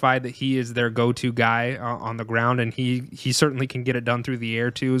signified that he is their go-to guy on the ground, and he certainly can get it done through the air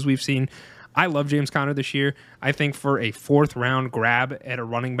too, as we've seen. I love James Conner this year. I think for a 4th round grab at a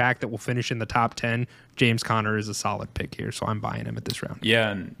running back that will finish in the top 10, James Conner is a solid pick here, so I'm buying him at this round. Yeah,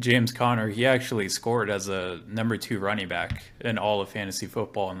 and James Conner, he actually scored as a number 2 running back in all of fantasy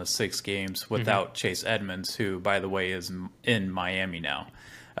football in the 6 games without Chase Edmonds, who, by the way, is in Miami now.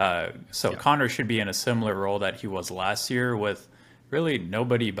 Conner should be in a similar role that he was last year with really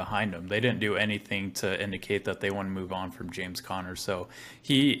nobody behind him. They didn't do anything to indicate that they want to move on from James Conner. So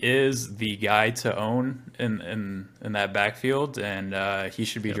he is the guy to own in that backfield, and he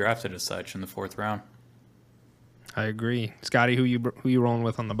should be drafted as such in the 4th round. I agree. Scotty, who you rolling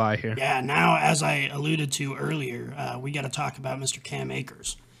with on the bye here? Yeah, now, as I alluded to earlier, we got to talk about Mr. Cam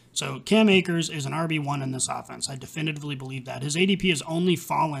Akers. So Cam Akers is an RB1 in this offense. I definitively believe that. His ADP has only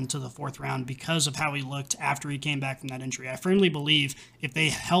fallen to the 4th round because of how he looked after he came back from that injury. I firmly believe if they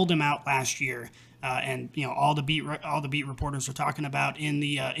held him out last year, and all the beat reporters are talking about in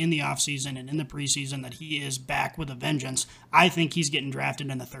the offseason and in the preseason that he is back with a vengeance, I think he's getting drafted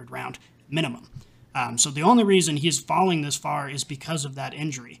in the 3rd round minimum. So the only reason he's falling this far is because of that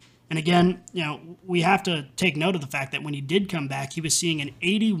injury. And again, we have to take note of the fact that when he did come back, he was seeing an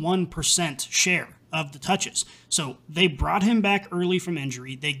 81% share of the touches. So they brought him back early from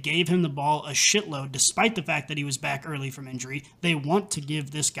injury. They gave him the ball a shitload, despite the fact that he was back early from injury. They want to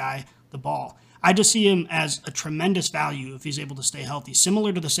give this guy the ball. I just see him as a tremendous value if he's able to stay healthy,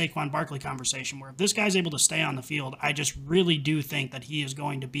 similar to the Saquon Barkley conversation, where if this guy's able to stay on the field, I just really do think that he is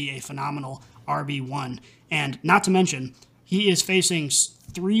going to be a phenomenal RB1. And not to mention, he is facing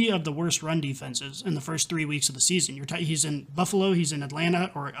 3 of the worst run defenses in the first 3 weeks of the season. He's in Buffalo, he's in Atlanta,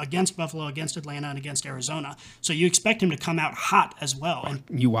 or against Buffalo, against Atlanta, and against Arizona. So you expect him to come out hot as well. And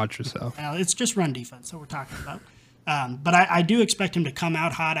you watch yourself. It's just run defense that we're talking about. But I do expect him to come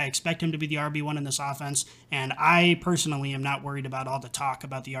out hot. I expect him to be the RB1 in this offense. And I personally am not worried about all the talk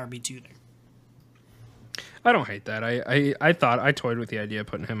about the RB2 there. I don't hate that. I toyed with the idea of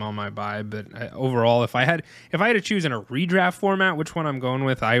putting him on my bye, but overall, if I had to choose in a redraft format, which one I'm going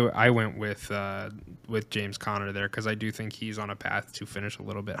with, I went with James Conner there because I do think he's on a path to finish a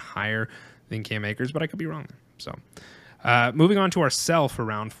little bit higher than Cam Akers, but I could be wrong there. So, moving on to our sell for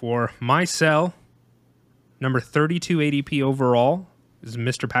round 4, my sell, number 32 ADP overall, is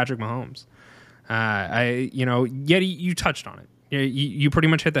Mr. Patrick Mahomes. Yeti, you touched on it. You pretty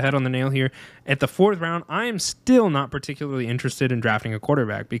much hit the head on the nail here. At the 4th round, I am still not particularly interested in drafting a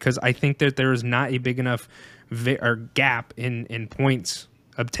quarterback because I think that there is not a big enough gap in points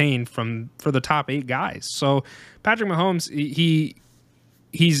obtained for the top 8 guys. So Patrick Mahomes,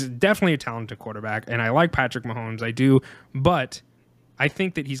 he's definitely a talented quarterback, and I like Patrick Mahomes. I do, but I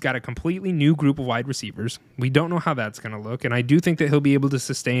think that he's got a completely new group of wide receivers. We don't know how that's going to look, and I do think that he'll be able to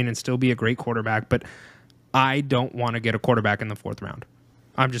sustain and still be a great quarterback, but I don't want to get a quarterback in the 4th round.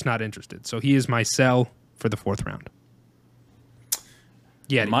 I'm just not interested. So he is my sell for the 4th round.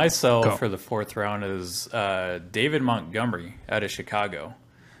 Yeah, my sell for the 4th round is David Montgomery out of Chicago.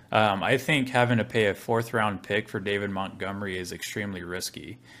 I think having to pay a 4th round pick for David Montgomery is extremely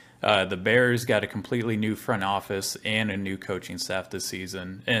risky. The Bears got a completely new front office and a new coaching staff this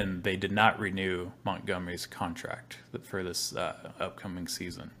season, and they did not renew Montgomery's contract for this upcoming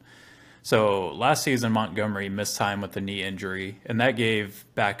season. So last season, Montgomery missed time with a knee injury, and that gave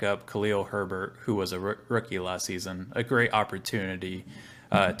backup Khalil Herbert, who was a rookie last season, a great opportunity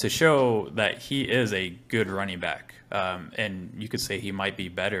to show that he is a good running back. And you could say he might be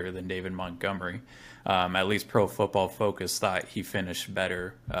better than David Montgomery. At least Pro Football Focus thought he finished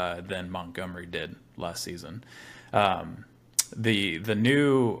better than Montgomery did last season. The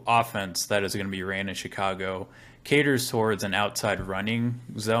new offense that is going to be ran in Chicago caters towards an outside running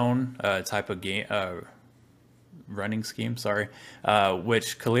zone type of game, running scheme,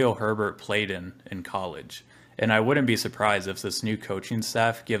 which Khalil Herbert played in college. And I wouldn't be surprised if this new coaching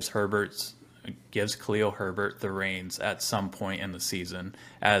staff gives Khalil Herbert the reins at some point in the season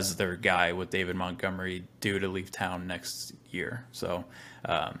as their guy, with David Montgomery due to leave town next year. So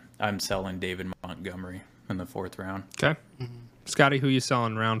I'm selling David Montgomery in the 4th round. Okay. Mm-hmm. Scotty, who you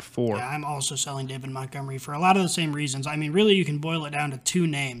selling round 4? Yeah, I'm also selling David Montgomery for a lot of the same reasons. I mean, really, you can boil it down to 2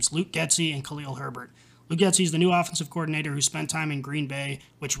 names, Luke Getsy and Khalil Herbert. Luke Getsy is the new offensive coordinator who spent time in Green Bay,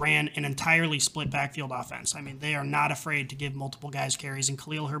 which ran an entirely split backfield offense. I mean, they are not afraid to give multiple guys carries, and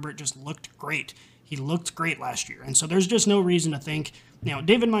Khalil Herbert just looked great. He looked great last year. And so there's just no reason to think,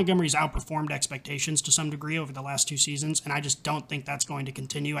 David Montgomery's outperformed expectations to some degree over the last 2 seasons, and I just don't think that's going to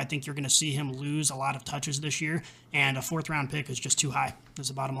continue. I think you're going to see him lose a lot of touches this year, and a 4th round pick is just too high. That's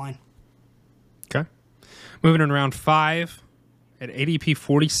the bottom line. Okay. Moving in round 5 at ADP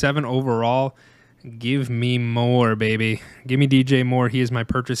 47 overall. Give me more, baby. Give me DJ Moore. He is my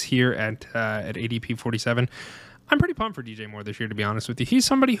purchase here at ADP 47. I'm pretty pumped for DJ Moore this year, to be honest with you. He's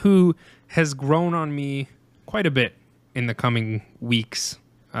somebody who has grown on me quite a bit in the coming weeks.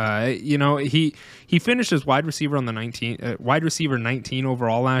 He finished as wide receiver on the wide receiver 19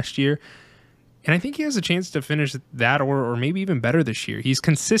 overall last year, and I think he has a chance to finish that or maybe even better this year. He's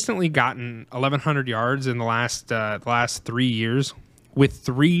consistently gotten 1,100 yards in the last 3 years with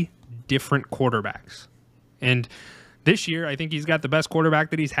 3 different quarterbacks, and this year, I think he's got the best quarterback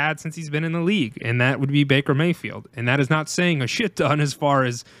that he's had since he's been in the league, and that would be Baker Mayfield. And that is not saying a shit ton as far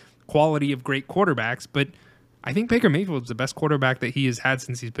as quality of great quarterbacks, but I think Baker Mayfield's the best quarterback that he has had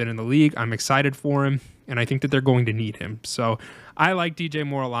since he's been in the league. I'm excited for him, and I think that they're going to need him. So I like DJ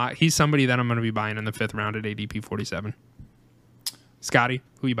Moore a lot. He's somebody that I'm going to be buying in the 5th round at ADP 47. Scotty,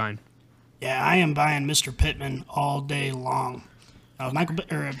 who you buying? Yeah, I am buying Mr. Pittman all day long.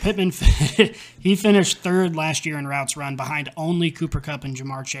 Pittman, he finished 3rd last year in routes run behind only Cooper Kupp and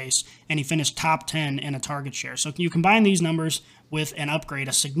Jamar Chase, and he finished top 10 in a target share. So you combine these numbers with an upgrade,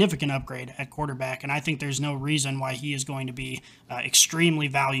 a significant upgrade at quarterback, and I think there's no reason why he is going to be extremely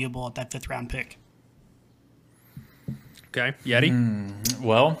valuable at that 5th round pick. Okay, Yeti?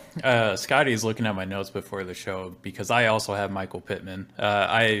 Well, Scotty's looking at my notes before the show because I also have Michael Pittman.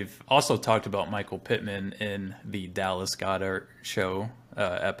 I've also talked about Michael Pittman in the Dallas Goddard show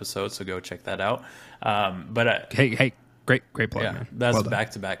episode, so go check that out. Hey, great plug, yeah, man. That's Well done.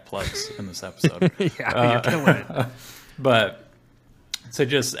 back-to-back plugs in this episode. Yeah, you're killing it. But to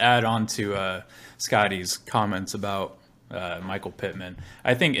just add on to Scotty's comments about Michael Pittman,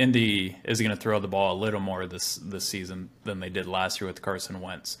 I think Indy is going to throw the ball a little more this season than they did last year with Carson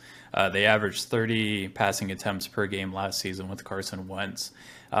Wentz. They averaged 30 passing attempts per game last season with Carson Wentz.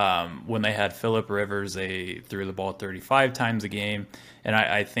 When they had Phillip Rivers, they threw the ball 35 times a game. And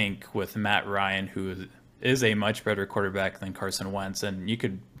I think with Matt Ryan, who is a much better quarterback than Carson Wentz, and you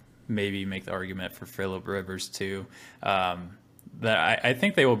could maybe make the argument for Phillip Rivers too, that I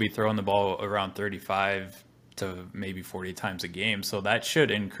think they will be throwing the ball around 35 to maybe 40 times a game. So that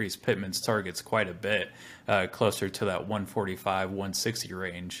should increase Pittman's targets quite a bit, closer to that 145, 160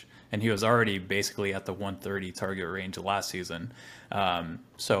 range. And he was already basically at the 130 target range last season.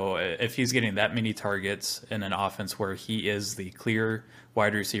 So if he's getting that many targets in an offense where he is the clear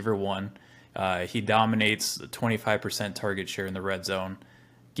wide receiver 1, he dominates 25% target share in the red zone.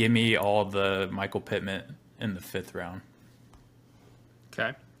 Give me all the Michael Pittman in the 5th round.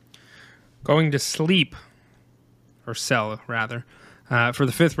 Okay. Going to sleep, or sell, rather. For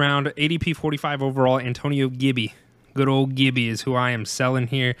the 5th round, ADP 45 overall, Antonio Gibby. Good old Gibby is who I am selling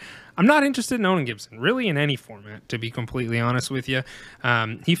here. I'm not interested in owning Gibson, really in any format, to be completely honest with you.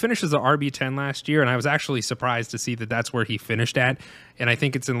 He finished as an RB10 last year, and I was actually surprised to see that that's where he finished at. And I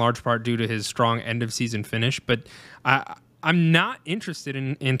think it's in large part due to his strong end-of-season finish. But I'm not interested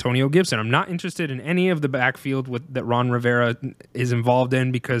in Antonio Gibson. I'm not interested in any of the backfield that Ron Rivera is involved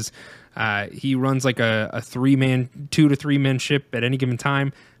in because he runs like a 2 to 3 man ship at any given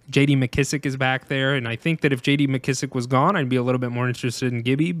time. J.D. McKissick is back there, and I think that if J.D. McKissick was gone, I'd be a little bit more interested in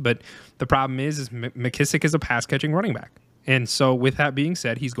Gibby. But the problem is McKissick is a pass-catching running back. And so with that being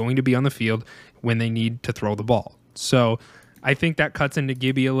said, he's going to be on the field when they need to throw the ball. So I think that cuts into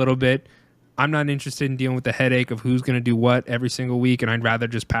Gibby a little bit. I'm not interested in dealing with the headache of who's going to do what every single week, and I'd rather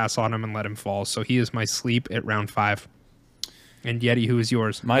just pass on him and let him fall. So he is my sleep at round 5. And Yeti, who is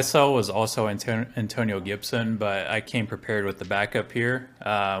yours? My sell was also Antonio Gibson, but I came prepared with the backup here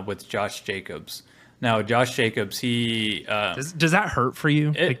with Josh Jacobs. Now, Josh Jacobs, he... does that hurt for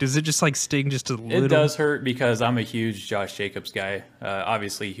you? Does it just sting just a little? It does hurt because I'm a huge Josh Jacobs guy.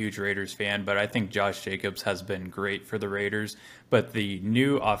 Obviously, a huge Raiders fan, but I think Josh Jacobs has been great for the Raiders. But the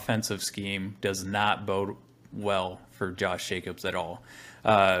new offensive scheme does not bode well for Josh Jacobs at all.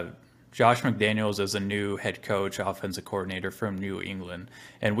 Josh McDaniels is a new head coach, offensive coordinator from New England.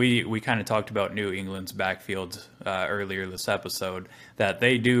 And we kind of talked about New England's backfield earlier this episode, that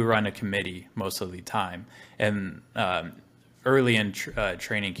they do run a committee most of the time. And early in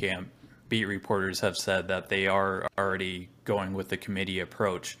training camp, beat reporters have said that they are already going with the committee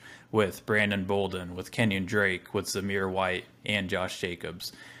approach with Brandon Bolden, with Kenyon Drake, with Zamir White, and Josh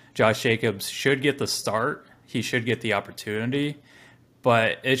Jacobs. Josh Jacobs should get the start. He should get the opportunity.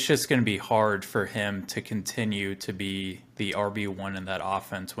 But it's just going to be hard for him to continue to be the RB1 in that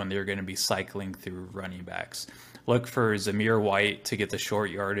offense when they're going to be cycling through running backs. Look for Zamir White to get the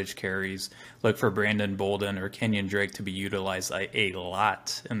short yardage carries. Look for Brandon Bolden or Kenyon Drake to be utilized a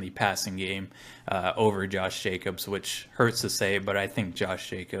lot in the passing game over Josh Jacobs, which hurts to say, but I think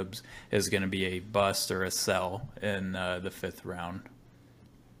Josh Jacobs is going to be a bust or a sell in the 5th round.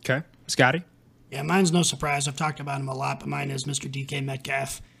 Okay. Scotty? Yeah, mine's no surprise. I've talked about him a lot, but mine is Mr. DK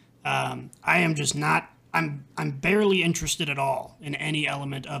Metcalf. I am just not – I'm barely interested at all in any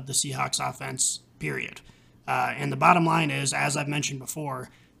element of the Seahawks offense, period. And the bottom line is, as I've mentioned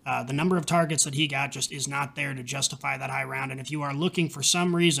before, the number of targets that he got just is not there to justify that high round. And if you are looking for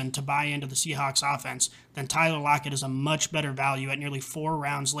some reason to buy into the Seahawks offense, then Tyler Lockett is a much better value at nearly 4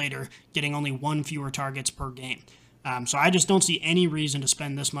 rounds later, getting only 1 fewer targets per game. So I just don't see any reason to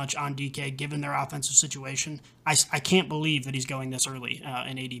spend this much on DK given their offensive situation. I can't believe that he's going this early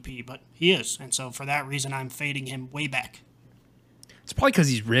in ADP, but he is. And so for that reason, I'm fading him way back. It's probably because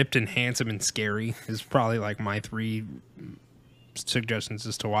he's ripped and handsome and scary is probably like my 3 suggestions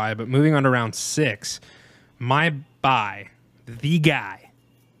as to why. But moving on to round 6, my buy, the guy,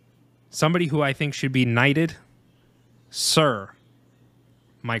 somebody who I think should be knighted, Sir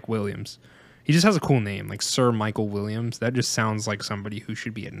Mike Williams. He just has a cool name, like Sir Michael Williams. That just sounds like somebody who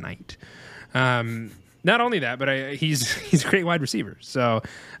should be a knight. Not only that, but he's a great wide receiver. So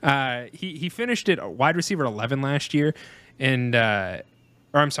he finished at wide receiver 11 last year, and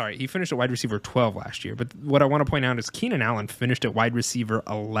he finished at wide receiver 12 last year. But what I want to point out is Keenan Allen finished at wide receiver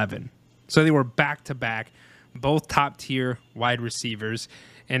 11. So they were back to back, both top tier wide receivers,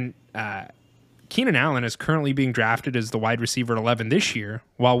 and Keenan Allen is currently being drafted as the wide receiver 11 this year,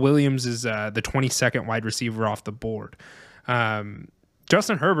 while Williams is the 22nd wide receiver off the board.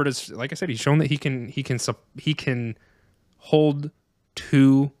 Justin Herbert is, like I said, he's shown that he can hold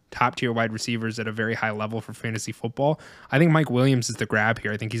 2 top-tier wide receivers at a very high level for fantasy football. I think Mike Williams is the grab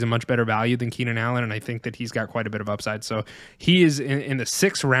here. I think he's a much better value than Keenan Allen, and I think that he's got quite a bit of upside. So he is in the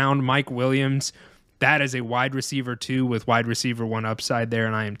 6th round, Mike Williams. That is a wide receiver 2 with wide receiver 1 upside there,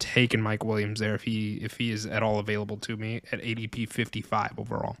 and I am taking Mike Williams there if he is at all available to me at ADP 55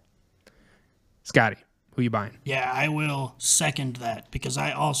 overall. Scotty, who you buying? Yeah, I will second that because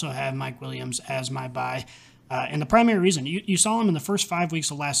I also have Mike Williams as my buy. And the primary reason, you saw him in the first 5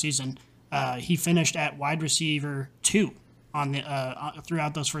 weeks of last season. He finished at wide receiver 2 on the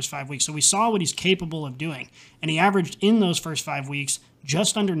throughout those first 5 weeks. So we saw what he's capable of doing. And he averaged in those first 5 weeks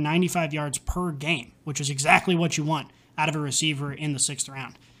just under 95 yards per game, which is exactly what you want out of a receiver in the 6th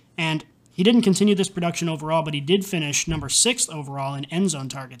round. And he didn't continue this production overall, but he did finish number 6 overall in end zone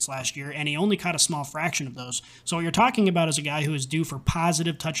targets last year, and he only caught a small fraction of those. So what you're talking about is a guy who is due for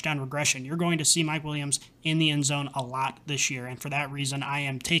positive touchdown regression. You're going to see Mike Williams in the end zone a lot this year, and for that reason, I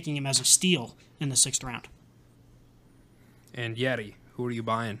am taking him as a steal in the 6th round. And Yeti, who are you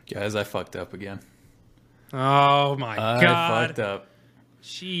buying? Guys, I fucked up again. Oh, my God. I fucked up.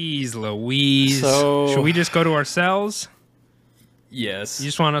 Jeez Louise. So, should we just go to ourselves? Yes. You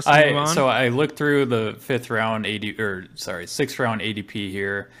just want us to move on? So I looked through the 6th round ADP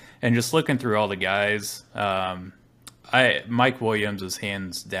here, and just looking through all the guys, Mike Williams is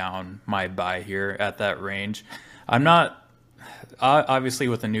hands down my buy here at that range. I'm not obviously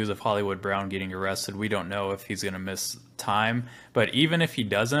with the news of Hollywood Brown getting arrested, we don't know if he's going to miss time. But even if he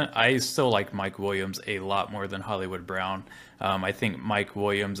doesn't, I still like Mike Williams a lot more than Hollywood Brown. I think Mike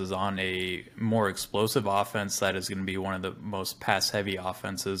Williams is on a more explosive offense that is going to be one of the most pass-heavy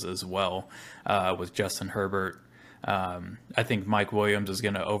offenses as well with Justin Herbert. I think Mike Williams is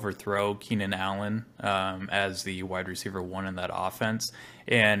going to overthrow Keenan Allen as the wide receiver 1 in that offense.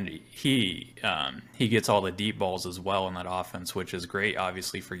 And he gets all the deep balls as well in that offense, which is great,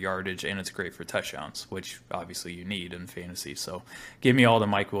 obviously, for yardage, and it's great for touchdowns, which obviously you need in fantasy. So give me all the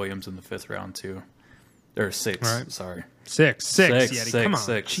Mike Williams in the 5th round, too. Or 6, right. Sorry. 6, Yeti. Come on.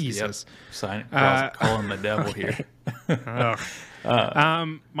 6. Jesus. Yep. Calling the devil here.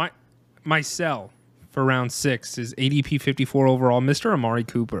 My sell for round 6 is ADP 54 overall, Mr. Amari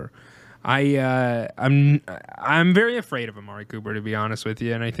Cooper. I'm very afraid of Amari Cooper, to be honest with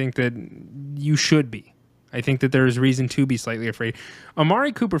you, and I think that you should be. I think that there is reason to be slightly afraid.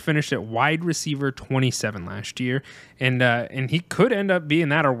 Amari Cooper finished at wide receiver 27 last year, and he could end up being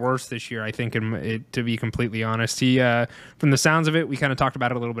that or worse this year, I think, to be completely honest. He, from the sounds of it, we kind of talked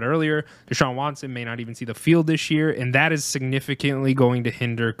about it a little bit earlier, Deshaun Watson may not even see the field this year, and that is significantly going to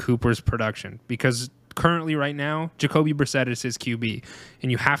hinder Cooper's production because currently right now, Jacoby Brissett is his QB, and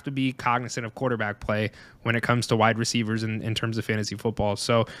you have to be cognizant of quarterback play when it comes to wide receivers in terms of fantasy football.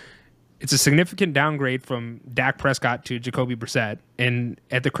 So it's a significant downgrade from Dak Prescott to Jacoby Brissett, and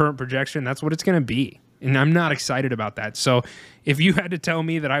at the current projection, that's what it's going to be. And I'm not excited about that. So if you had to tell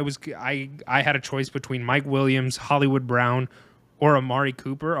me that I had a choice between Mike Williams, Hollywood Brown, or Amari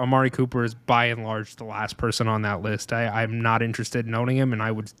Cooper is by and large the last person on that list. I'm not interested in owning him, and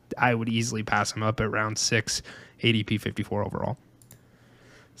I would easily pass him up at round 6, ADP 54 overall.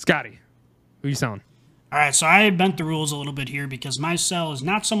 Scotty, who are you selling? All right, so I bent the rules a little bit here because my sell is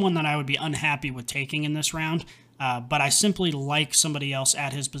not someone that I would be unhappy with taking in this round, but I simply like somebody else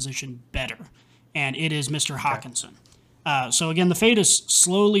at his position better, and it is Mr. Hawkinson. So again, the fade is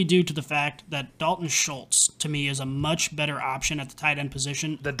slowly due to the fact that Dalton Schultz, to me, is a much better option at the tight end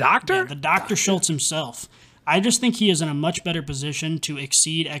position. The doctor? Yeah, the Dr. Schultz himself. I just think he is in a much better position to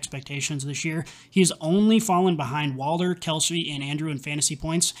exceed expectations this year. He's only fallen behind Waller, Kelsey, and Andrew in fantasy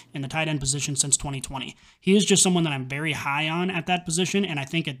points in the tight end position since 2020. He is just someone that I'm very high on at that position, and I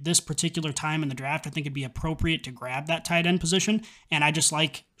think at this particular time in the draft, I think it'd be appropriate to grab that tight end position, and I just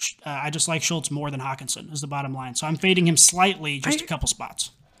like Schultz more than Hawkinson is the bottom line. So I'm fading him slightly, just a couple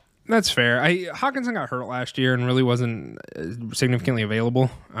spots. That's fair. Hawkinson got hurt last year and really wasn't significantly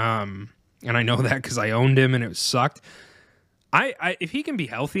available. And I know that because I owned him and it sucked. If he can be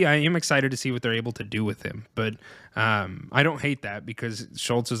healthy, I am excited to see what they're able to do with him. But I don't hate that because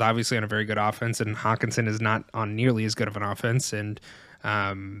Schultz is obviously on a very good offense and Hawkinson is not on nearly as good of an offense. And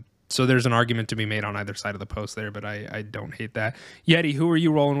so there's an argument to be made on either side of the post there, but I don't hate that. Yeti, who are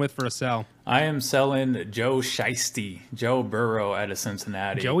you rolling with for a sell? I am selling Joe Burrow out of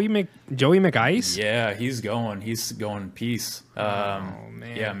Cincinnati. Joey McIce? Yeah, he's going peace.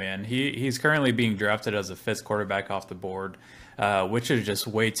 Man. Yeah, man. He's currently being drafted as a fifth quarterback off the board, which is just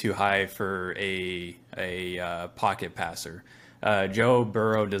way too high for a pocket passer. Joe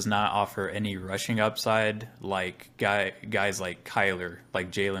Burrow does not offer any rushing upside like guys like Kyler,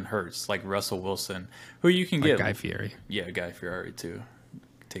 like Jalen Hurts, like Russell Wilson, who you can get. Guy Fieri. Yeah, Guy Fieri too.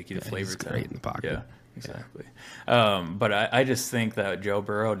 Take you to flavor town. Great in the pocket. Yeah, exactly. Yeah. But I just think that Joe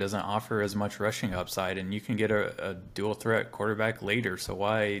Burrow doesn't offer as much rushing upside, and you can get a dual threat quarterback later. So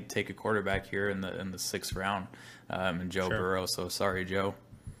why take a quarterback here in the sixth round? And Joe Burrow. So sorry, Joe.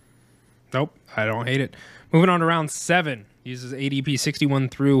 Nope, I don't hate it. Moving on to round 7. Uses ADP 61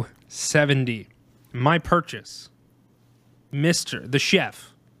 through 70. My purchase, the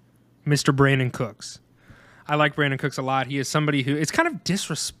chef, Mr. Brandon Cooks. I like Brandon Cooks a lot. He is somebody who, it's kind of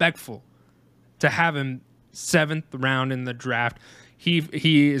disrespectful to have him 7th round in the draft.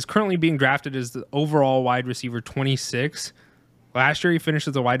 He is currently being drafted as the overall wide receiver 26. Last year he finished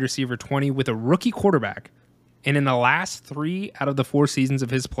as a wide receiver 20 with a rookie quarterback. And in the last 3 out of the 4 seasons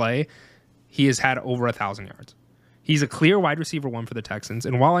of his play, he has had over 1,000 yards. He's a clear wide receiver 1 for the Texans.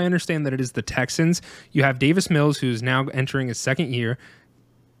 And while I understand that it is the Texans, you have Davis Mills, who's now entering his 2nd year.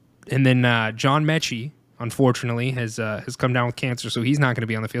 And then John Mechie, unfortunately, has come down with cancer, so he's not going to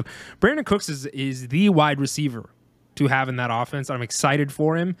be on the field. Brandon Cooks is the wide receiver to have in that offense. I'm excited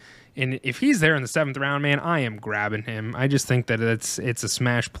for him. And if he's there in the 7th round, man, I am grabbing him. I just think that it's a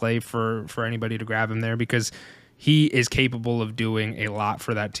smash play for anybody to grab him there because he is capable of doing a lot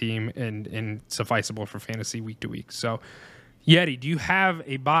for that team and sufficeable for fantasy week to week. So, Yeti, do you have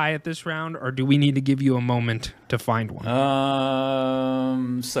a buy at this round, or do we need to give you a moment to find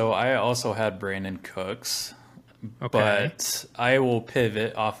one? So I also had Brandon Cooks, okay. But I will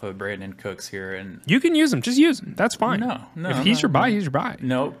pivot off of Brandon Cooks here, and you can use him. Just use him. That's fine. No. If he's your buy, he's your buy.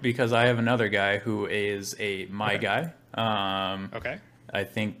 No, because I have another guy who is my guy. Okay. I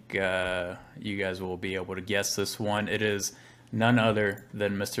think you guys will be able to guess this one. It is none other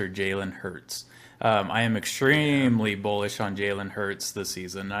than Mr. Jalen Hurts. I am extremely bullish on Jalen Hurts this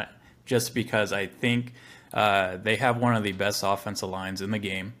season, not just because I think they have one of the best offensive lines in the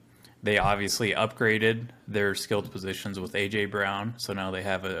game. They obviously upgraded their skilled positions with A.J. Brown, so now they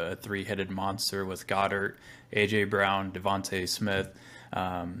have a 3-headed monster with Goddard, A.J. Brown, Devontae Smith,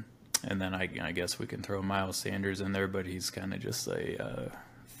 and then I guess we can throw Miles Sanders in there, but he's kind of just a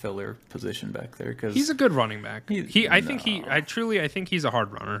filler position back there because he's a good running back. I think he's a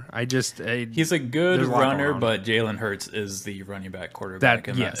hard runner. He's a good runner, but Jalen Hurts is the running back quarterback.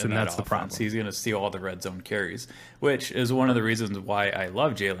 And that's the problem. He's going to steal all the red zone carries, which is one of the reasons why I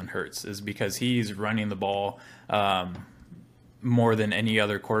love Jalen Hurts is because he's running the ball more than any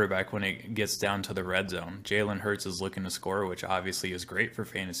other quarterback when it gets down to the red zone. Jalen Hurts is looking to score, which obviously is great for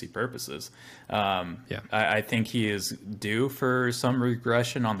fantasy purposes. I think he is due for some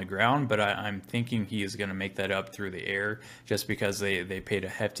regression on the ground, but I'm thinking he is going to make that up through the air just because they paid a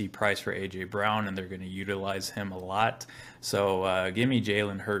hefty price for A.J. Brown and they're going to utilize him a lot. So give me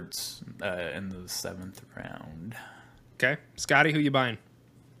Jalen Hurts in the 7th round. Okay. Scotty, who you buying?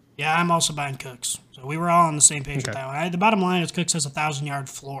 Yeah, I'm also buying Cooks. So we were all on the same page with that one. The bottom line is Cooks has a 1,000-yard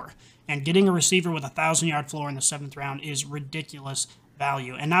floor. And getting a receiver with a 1,000-yard floor in the 7th round is ridiculous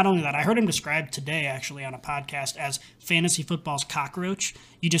value. And not only that, I heard him described today, actually, on a podcast as fantasy football's cockroach.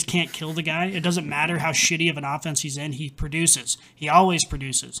 You just can't kill the guy. It doesn't matter how shitty of an offense he's in. He produces. He always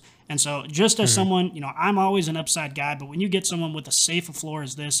produces. And so just as someone, I'm always an upside guy, but when you get someone with a safe floor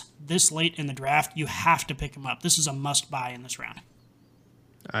as this late in the draft, you have to pick him up. This is a must-buy in this round.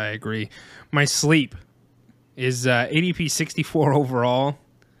 I agree. My sleep is ADP 64 overall,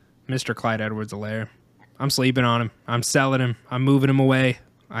 Mr. Clyde Edwards-Helaire. I'm sleeping on him. I'm selling him. I'm moving him away.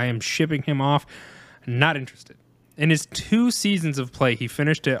 I am shipping him off. Not interested. In his 2 seasons of play, he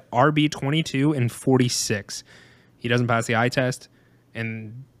finished at RB 22 and 46. He doesn't pass the eye test.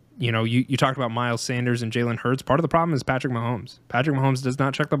 And, you talked about Miles Sanders and Jalen Hurts. Part of the problem is Patrick Mahomes. Patrick Mahomes does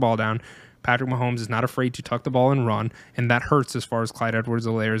not check the ball down. Patrick Mahomes is not afraid to tuck the ball and run, and that hurts as far as Clyde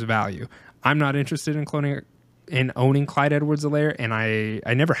Edwards-Helaire's value. I'm not interested in owning Clyde Edwards-Helaire, and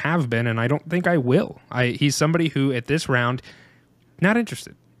I never have been, and I don't think I will. He's somebody who, at this round, not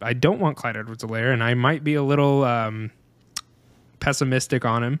interested. I don't want Clyde Edwards-Helaire, and I might be a little pessimistic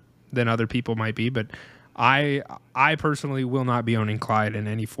on him than other people might be, but I personally will not be owning Clyde in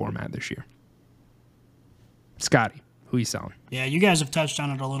any format this year. Scotty, who you selling? Yeah, you guys have touched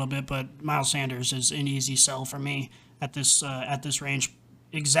on it a little bit, but Miles Sanders is an easy sell for me at this range,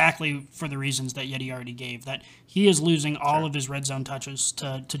 exactly for the reasons that Yeti already gave, that he is losing all of his red zone touches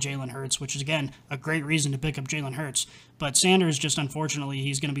to Jalen Hurts, which is, again, a great reason to pick up Jalen Hurts. But Sanders, just unfortunately,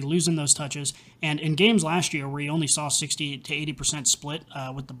 he's going to be losing those touches. And in games last year where he only saw 60 to 80% split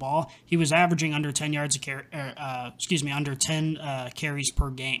with the ball, he was averaging under 10 yards under 10 carries per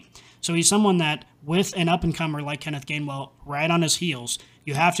game. So he's someone that, with an up-and-comer like Kenneth Gainwell right on his heels,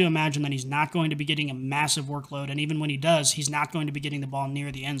 you have to imagine that he's not going to be getting a massive workload, and even when he does, he's not going to be getting the ball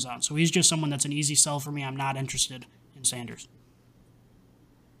near the end zone. So he's just someone that's an easy sell for me. I'm not interested in Sanders.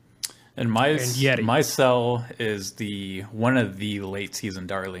 And my sell is one of the late season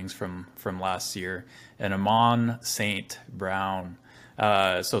darlings from last year, and Amon St. Brown.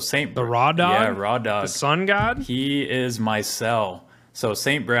 The raw dog? Yeah, raw dog. The sun god? He is my sell. So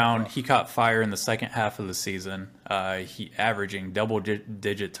St. Brown, he caught fire in the second half of the season. He averaging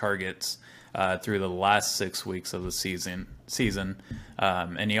double-digit targets through the last 6 weeks of the season.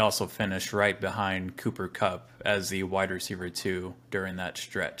 And he also finished right behind Cooper Kupp as the wide receiver 2 during that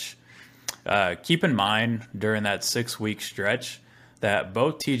stretch. Keep in mind, during that 6-week stretch, that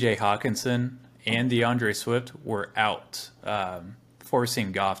both TJ Hawkinson and DeAndre Swift were out,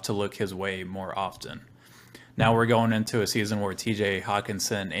 forcing Goff to look his way more often. Now we're going into a season where TJ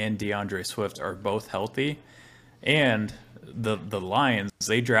Hawkinson and DeAndre Swift are both healthy. And the Lions,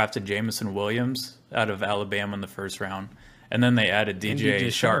 they drafted Jamison Williams out of Alabama in the first round. And then they added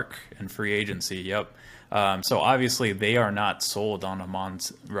DJ Shark in free agency. Yep. So obviously they are not sold on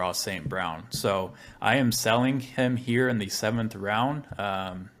Amon-Ra St. Brown. So I am selling him here in the 7th round.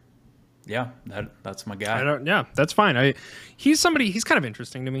 That's my guy. That's fine. He's kind of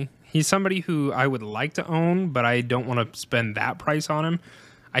interesting to me. He's somebody who I would like to own, but I don't want to spend that price on him.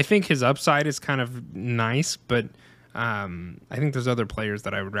 I think his upside is kind of nice, but I think there's other players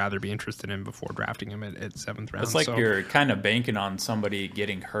that I would rather be interested in before drafting him at 7th round. It's like you're kind of banking on somebody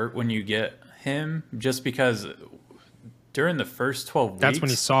getting hurt when you get him, just because during the first 12 weeks, that's when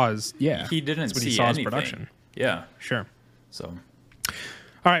he saw he didn't see anything. His production. Yeah, sure. So,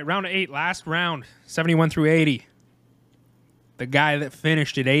 all right, round 8, last round, 71 through 80. The guy that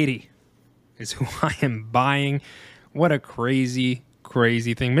finished at 80 is who I am buying. What a crazy,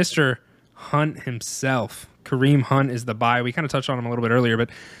 crazy thing. Mr. Hunt himself, Kareem Hunt, is the buy. We kind of touched on him a little bit earlier, but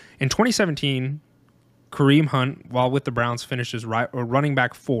in 2017, Kareem Hunt, while with the Browns, finished as running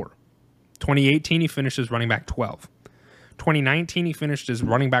back 4. 2018, he finished as running back 12. 2019, he finished as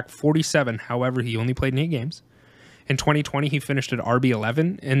running back 47. However, he only played in 8 games. In 2020, he finished at RB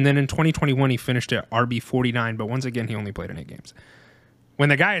 11, and then in 2021, he finished at RB 49, but once again, he only played in 8 games. When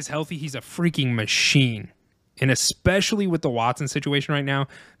the guy is healthy, he's a freaking machine, and especially with the Watson situation right now,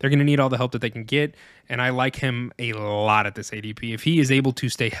 they're going to need all the help that they can get, and I like him a lot at this ADP. If he is able to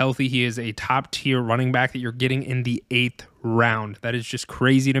stay healthy, he is a top-tier running back that you're getting in the 8th round. That is just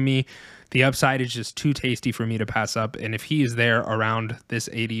crazy to me. The upside is just too tasty for me to pass up, and if he is there around this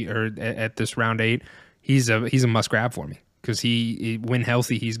 80 or at this round 8, he's a must grab for me, because when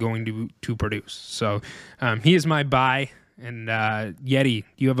healthy, he's going to produce. So he is my buy. And Yeti, do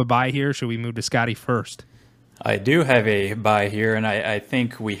you have a buy here? Should we move to Scotty first? I do have a buy here, and I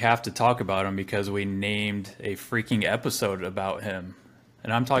think we have to talk about him because we named a freaking episode about him.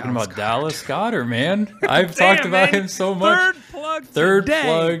 And I'm talking about Dallas Goedert, man. I've talked about him so much. Third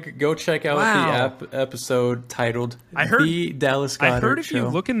plug. Go check out the episode titled The Dallas Goedert Show. I heard if you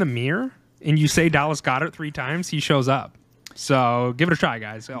look in the mirror and you say Dallas Goedert 3 times, he shows up. So give it a try,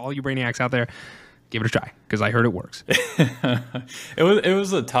 guys. All you brainiacs out there, give it a try, because I heard it works. It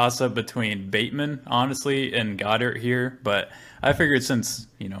was a toss-up between Bateman, honestly, and Goddard here, but I figured since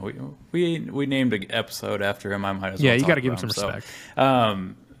we named an episode after him, I might as well. Yeah, you got to give him some respect.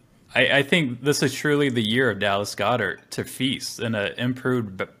 I think this is truly the year of Dallas Goedert to feast in an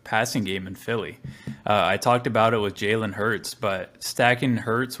improved passing game in Philly. I talked about it with Jalen Hurts, but stacking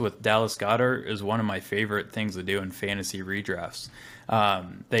Hurts with Dallas Goedert is one of my favorite things to do in fantasy redrafts.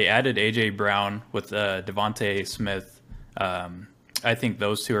 They added A.J. Brown with Devontae Smith. I think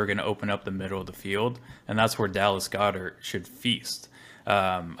those two are going to open up the middle of the field, and that's where Dallas Goedert should feast.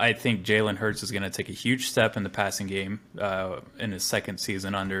 I think Jalen Hurts is going to take a huge step in the passing game in his second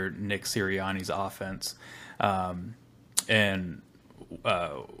season under Nick Sirianni's offense. And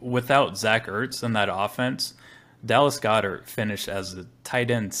without Zach Ertz in that offense, Dallas Goedert finished as the tight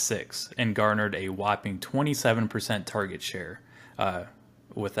end 6 and garnered a whopping 27% target share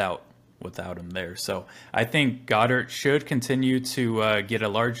without him there. So I think Goddard should continue to get a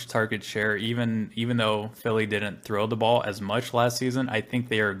large target share, even though Philly didn't throw the ball as much last season. I think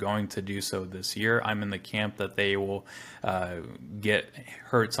they are going to do so this year. I'm in the camp that they will get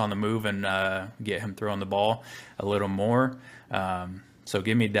Hurts on the move and get him throwing the ball a little more. So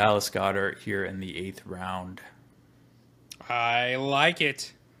give me Dallas Goedert here in the 8th round. I like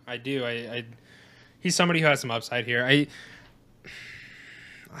it. I do. He's somebody who has some upside here.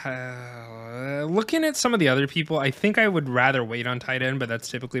 Looking at some of the other people, I think I would rather wait on tight end, but that's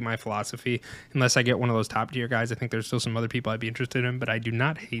typically my philosophy. Unless I get one of those top tier guys, I think there's still some other people I'd be interested in, but I do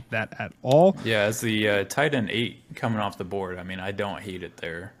not hate that at all. Yeah, as the tight end 8 coming off the board, I mean, I don't hate it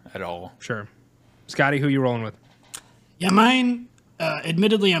there at all. Sure. Scotty, who you rolling with? Yeah, mine,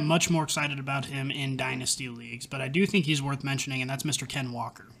 admittedly, I'm much more excited about him in dynasty leagues, but I do think he's worth mentioning, and that's Mr. Ken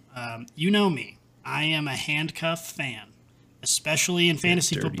Walker. You know me. I am a handcuff fan. Especially in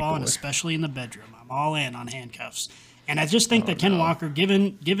fantasy football and especially in the bedroom. I'm all in on handcuffs. And I just think that Ken Walker,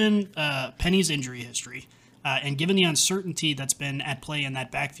 given Penny's injury history and given the uncertainty that's been at play in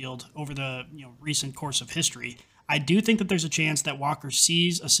that backfield over the recent course of history, I do think that there's a chance that Walker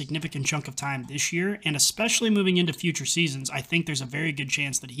sees a significant chunk of time this year, and especially moving into future seasons, I think there's a very good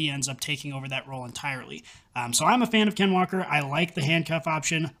chance that he ends up taking over that role entirely. So I'm a fan of Ken Walker. I like the handcuff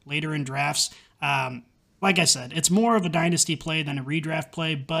option later in drafts. Like I said, it's more of a dynasty play than a redraft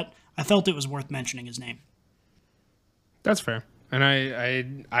play, but I felt it was worth mentioning his name. That's fair. And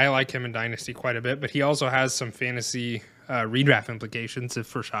I like him in dynasty quite a bit, but he also has some fantasy redraft implications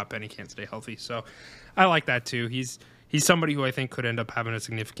if Rashad Penny can't stay healthy. So I like that too. He's somebody who I think could end up having a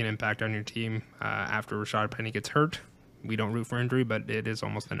significant impact on your team after Rashad Penny gets hurt. We don't root for injury, but it is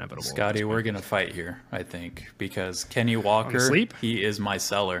almost inevitable. Scotty, we're going to fight here, I think, because Kenny Walker, he is my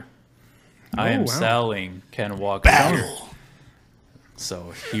seller. I am selling Ken Walker. Battle.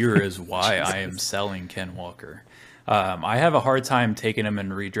 So here is why I am selling Ken Walker. I have a hard time taking him in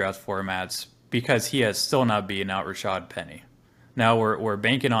redraft formats because he has still not beaten out Rashad Penny. Now we're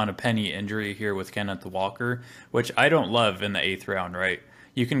banking on a Penny injury here with Kenneth Walker, which I don't love in the 8th round, right?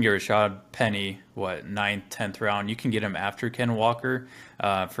 You can get Rashad Penny, 9th, 10th round. You can get him after Ken Walker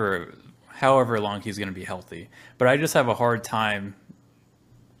for however long he's going to be healthy. But I just have a hard time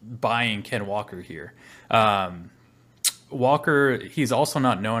buying Ken Walker here. Walker, he's also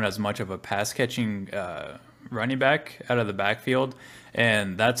not known as much of a pass-catching running back out of the backfield,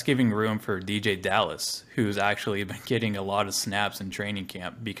 and that's giving room for DJ Dallas, who's actually been getting a lot of snaps in training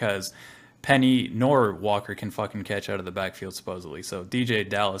camp because Penny nor Walker can fucking catch out of the backfield, supposedly. So DJ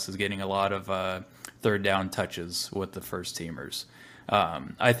Dallas is getting a lot of third down touches with the first teamers.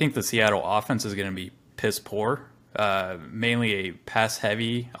 I think the Seattle offense is going to be piss poor. Mainly a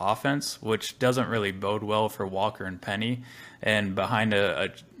pass-heavy offense, which doesn't really bode well for Walker and Penny. And behind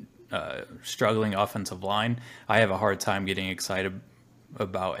a struggling offensive line, I have a hard time getting excited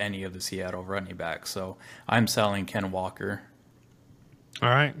about any of the Seattle running backs. So I'm selling Ken Walker. All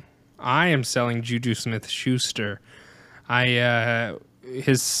right. I am selling Juju Smith-Schuster.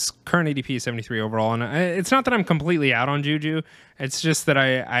 His current ADP is 73 overall, and it's not that I'm completely out on Juju. It's just that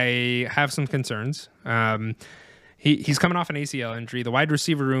I have some concerns. He's coming off an ACL injury. The wide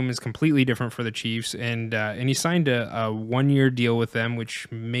receiver room is completely different for the Chiefs, and he signed a 1-year deal with them,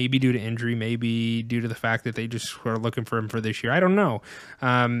 which may be due to injury, maybe due to the fact that they just are looking for him for this year. I don't know.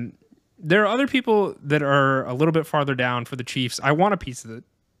 There are other people that are a little bit farther down for the Chiefs. I want a piece of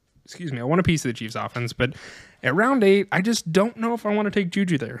the Chiefs offense, but at round 8, I just don't know if I want to take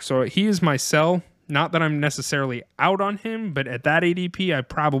Juju there. So he is my sell. Not that I'm necessarily out on him, but at that ADP, I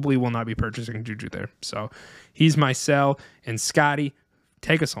probably will not be purchasing Juju there. So he's my sell. And Scotty,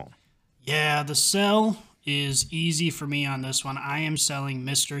 take us home. Yeah, the sell is easy for me on this one. I am selling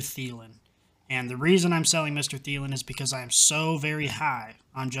Mr. Thielen. And the reason I'm selling Mr. Thielen is because I am so very high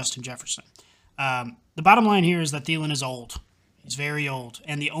on Justin Jefferson. The bottom line here is that Thielen is old. He's very old.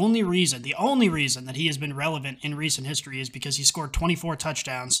 And the only reason that he has been relevant in recent history is because he scored 24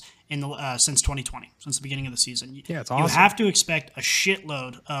 touchdowns since 2020, since the beginning of the season. Yeah, it's awesome. You have to expect a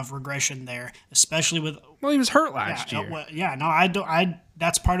shitload of regression there, especially with... Well, he was hurt last year.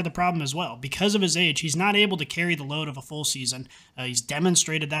 That's part of the problem as well. Because of his age, he's not able to carry the load of a full season. He's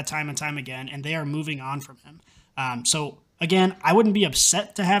demonstrated that time and time again, and they are moving on from him. Again, I wouldn't be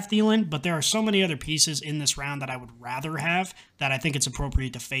upset to have Thielen, but there are so many other pieces in this round that I would rather have that I think it's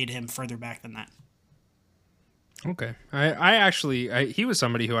appropriate to fade him further back than that. Okay. He was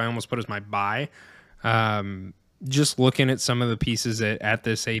somebody who I almost put as my buy. Just looking at some of the pieces at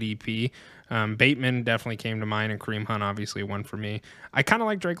this ADP, Bateman definitely came to mind, and Kareem Hunt obviously one for me. I kind of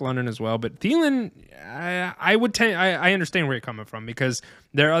like Drake London as well, but Thielen, I understand where you're coming from, because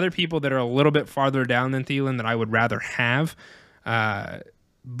there are other people that are a little bit farther down than Thielen that I would rather have.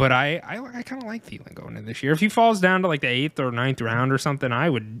 But I kind of like Thielen going in this year. If he falls down to like the 8th or 9th round or something, I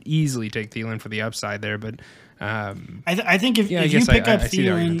would easily take Thielen for the upside there. But I think if you pick up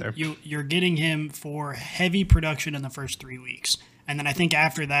Thielen, you're getting him for heavy production in the first 3 weeks. And then I think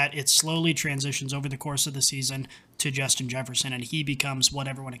after that, it slowly transitions over the course of the season to Justin Jefferson, and he becomes what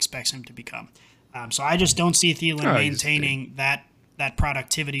everyone expects him to become. So I just don't see Thielen maintaining that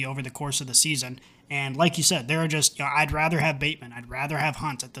productivity over the course of the season. And like you said, there are just, I'd rather have Bateman. I'd rather have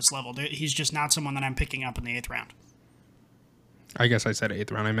Hunt at this level. He's just not someone that I'm picking up in the 8th round. I guess I said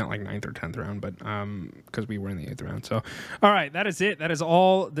 8th round. I meant like 9th or 10th round, but because we were in the 8th round. So, all right, that is it. That is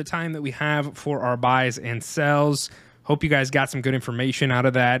all the time that we have for our buys and sells. Hope you guys got some good information out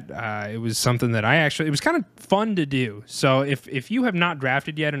of that. It was something that it was kind of fun to do. So if you have not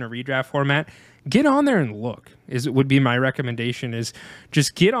drafted yet in a redraft format, get on there and look. Would be my recommendation, is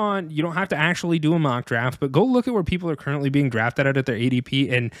just get on. You don't have to actually do a mock draft, but go look at where people are currently being drafted at their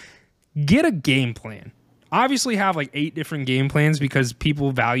ADP and get a game plan. Obviously have like 8 different game plans because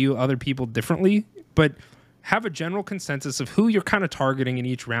people value other people differently, but have a general consensus of who you're kind of targeting in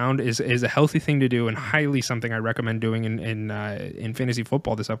each round is a healthy thing to do, and highly something I recommend doing in fantasy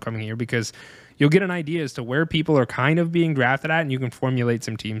football this upcoming year, because you'll get an idea as to where people are kind of being drafted at, and you can formulate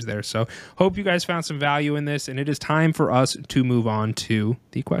some teams there. So hope you guys found some value in this, and it is time for us to move on to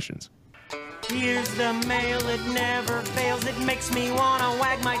the questions. Here's the mail, it never fails. It makes me want to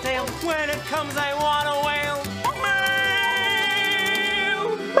wag my tail. When it comes, I want to wail.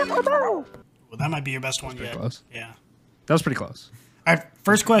 Well, that might be your best one yet. Close. Yeah. That was pretty close. All right,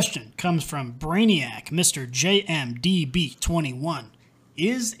 first question comes from Brainiac, Mr. JMDB21.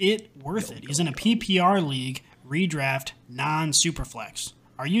 Is it worth it? He's in a PPR league, redraft, non-superflex.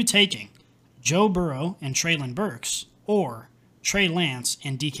 Are you taking Joe Burrow and Treylon Burks, or Trey Lance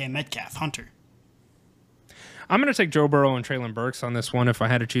and DK Metcalf? Hunter. I'm going to take Joe Burrow and Treylon Burks on this one if I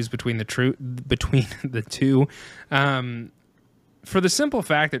had to choose between the two. For the simple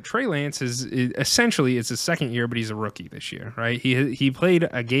fact that Trey Lance is essentially, it's his second year, but he's a rookie this year, right? He played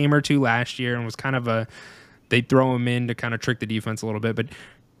a game or two last year and was kind of they throw him in to kind of trick the defense a little bit, but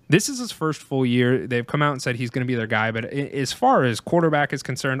this is his first full year. They've come out and said he's going to be their guy, but as far as quarterback is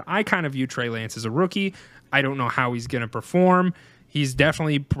concerned, I kind of view Trey Lance as a rookie. I don't know how he's going to perform. He's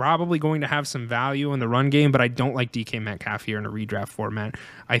definitely probably going to have some value in the run game, but I don't like DK Metcalf here in a redraft format.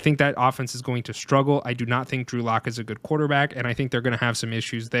 I think that offense is going to struggle. I do not think Drew Lock is a good quarterback, and I think they're going to have some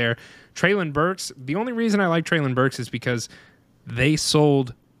issues there. Treylon Burks, the only reason I like Treylon Burks is because they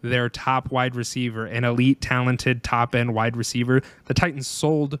sold their top wide receiver, an elite, talented, top-end wide receiver. The Titans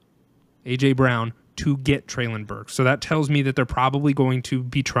sold A.J. Brown to get Treylon Burks. So that tells me that they're probably going to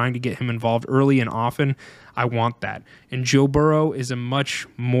be trying to get him involved early and often. I want that. And Joe Burrow is a much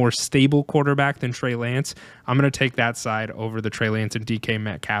more stable quarterback than Trey Lance. I'm going to take that side over the Trey Lance and DK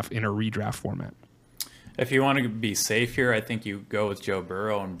Metcalf in a redraft format. If you want to be safe here, I think you go with Joe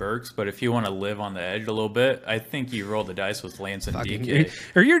Burrow and Burks. But if you want to live on the edge a little bit, I think you roll the dice with Lance and DK.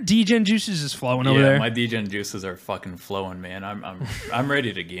 Are your DGen juices just flowing over there? Yeah, my DGen juices are fucking flowing, man. I'm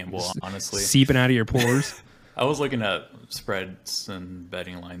ready to gamble, honestly. Seeping out of your pores. I was looking at spreads and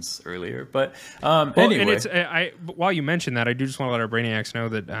betting lines earlier, but anyway. And while you mention that, I do just want to let our Brainiacs know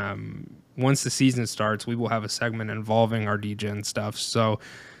that once the season starts, we will have a segment involving our DGen stuff. So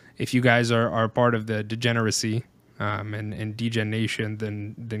if you guys are part of the degeneracy and DGen Nation,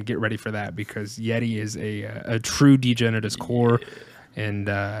 then get ready for that, because Yeti is a true DGen at his core,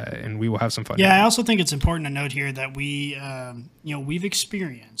 and we will have some fun. Yeah, I also think it's important to note here that we've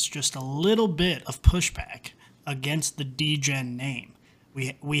experienced just a little bit of pushback against the DGen name.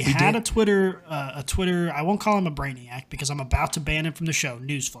 We had a Twitter. I won't call him a brainiac because I'm about to ban him from the show.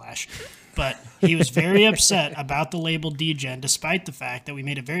 Newsflash. But he was very upset about the label DGen, despite the fact that we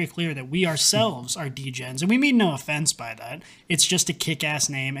made it very clear that we ourselves are DGens, and we mean no offense by that. It's just a kick-ass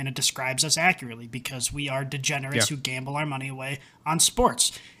name, and it describes us accurately because we are degenerates who gamble our money away on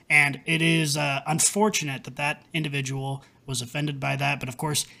sports. And it is unfortunate that that individual was offended by that. But of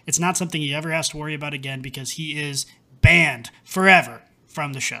course, it's not something he ever has to worry about again because he is banned forever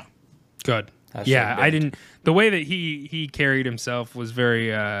from the show. Good. I didn't. The way that he carried himself was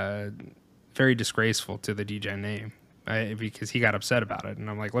very very disgraceful to the DGen name because he got upset about it. And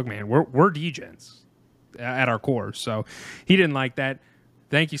I'm like, look, man, we're DGens at our core. So he didn't like that.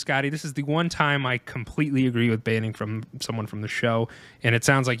 Thank you, Scotty. This is the one time I completely agree with banning from someone from the show. And it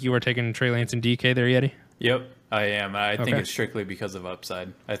sounds like you are taking Trey Lance and DK there, Yeti? Yep, I am. I think it's strictly because of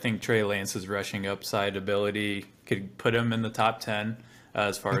upside. I think Trey Lance's rushing upside ability could put him in the top 10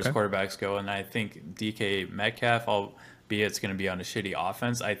 as far as quarterbacks go. And I think DK Metcalf, albeit it's going to be on a shitty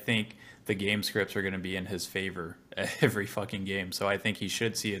offense, I think the game scripts are going to be in his favor every fucking game. So I think he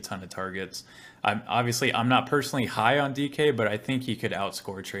should see a ton of targets. I'm not personally high on DK, but I think he could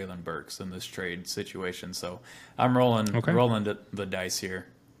outscore Treylon Burks in this trade situation. So I'm rolling the dice here.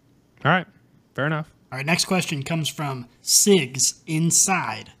 All right, fair enough. All right, next question comes from Sigs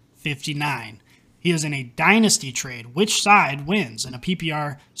Inside 59. He is in a dynasty trade. Which side wins in a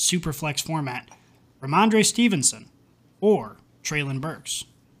PPR Superflex format? Ramondre Stevenson or Treylon Burks?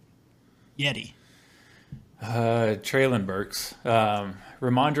 Yeti. Treylon Burks.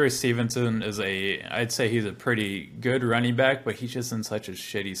 Ramondre Stevenson I'd say he's a pretty good running back, but he's just in such a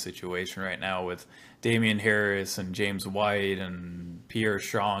shitty situation right now with Damian Harris and James White and Pierre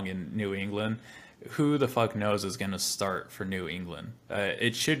Strong in New England. Who the fuck knows is going to start for New England?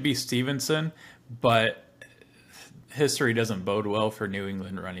 It should be Stevenson, but history doesn't bode well for New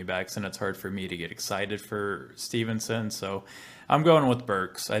England running backs, and it's hard for me to get excited for Stevenson. So I'm going with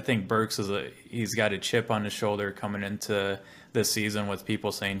Burks. I think Burks he's got a chip on his shoulder coming into this season with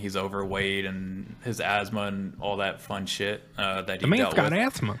people saying he's overweight and his asthma and all that fun shit that he dealt with. The man's got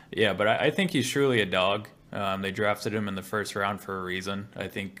asthma. Yeah, but I think he's truly a dog. They drafted him in the first round for a reason. I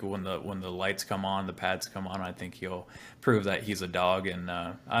think when the lights come on, the pads come on, I think he'll prove that he's a dog. And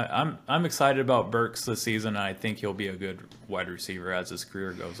I'm excited about Burks this season. And I think he'll be a good wide receiver as his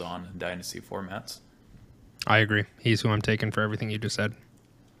career goes on in dynasty formats. I agree. He's who I'm taking for everything you just said.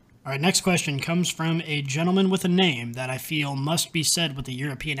 All right, next question comes from a gentleman with a name that I feel must be said with a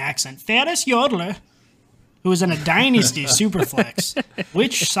European accent. Ferris Yodler, who is in a dynasty superflex.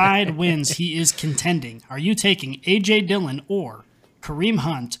 Which side wins he is contending? Are you taking A.J. Dillon or Kareem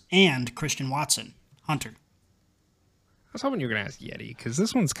Hunt and Christian Watson? Hunter. I was hoping you were going to ask Yeti because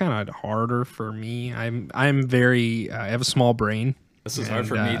this one's kind of harder for me. I'm very I have a small brain. This is hard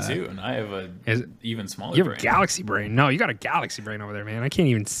for me too, and I have even smaller brain. You have a galaxy brain. No, you got a galaxy brain over there, man. I can't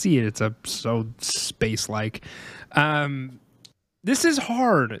even see it. It's so space-like. This is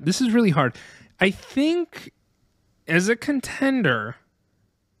hard. This is really hard. I think as a contender,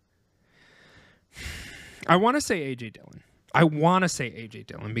 I want to say A.J. Dillon. I want to say A.J.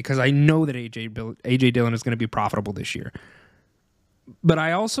 Dillon because I know that A.J. Dillon is going to be profitable this year. But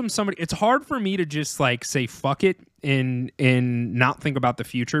I also am somebody. It's hard for me to just like say fuck it and not think about the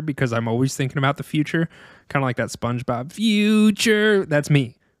future because I'm always thinking about the future, kind of like that SpongeBob future. That's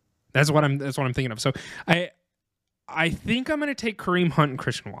me. That's what I'm thinking of. So I think I'm going to take Kareem Hunt and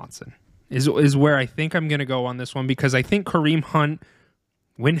Christian Watson. Is where I think I'm going to go on this one because I think Kareem Hunt,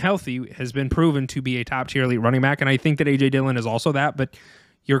 when healthy, has been proven to be a top-tier elite running back, and I think that A.J. Dillon is also that, but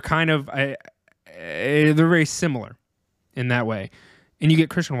you're kind of they're very similar in that way. And you get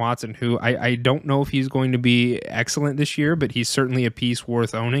Christian Watson, who I don't know if he's going to be excellent this year, but he's certainly a piece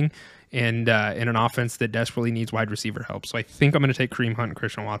worth owning and in an offense that desperately needs wide receiver help. So I think I'm going to take Kareem Hunt and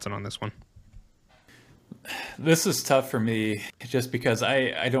Christian Watson on this one. This is tough for me just because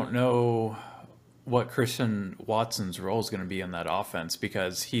I don't know what Christian Watson's role is going to be in that offense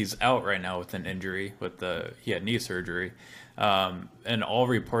because he's out right now with an injury. He had knee surgery. And all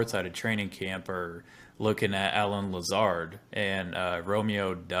reports out of training camp are looking at Alan Lazard and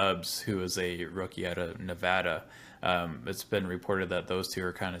Romeo Doubs, who is a rookie out of Nevada. It's been reported that those two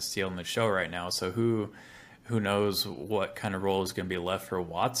are kind of stealing the show right now. So who knows what kind of role is going to be left for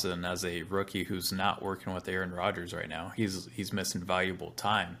Watson as a rookie who's not working with Aaron Rodgers right now. He's missing valuable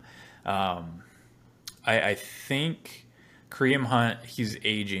time. I think Kareem Hunt, he's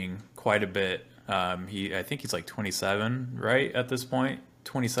aging quite a bit. I think he's like 27, right, at this point?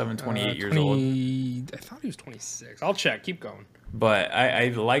 27, 28 years old. I thought he was 26. I'll check. Keep going. But I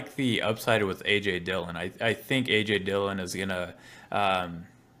like the upside with A.J. Dillon. I think A.J. Dillon is going to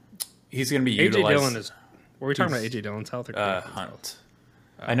He's going to be AJ utilized. Dillon is. Were we talking about AJ Dillon's health or Kareem Hunt's Hunt. health?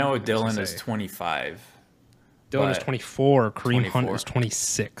 I know I was Dillon gonna is say. 25. Dillon is but 24. Kareem Hunt 24. is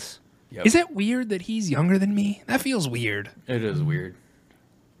 26. Yep. Is it weird that he's younger than me? That feels weird. It is weird.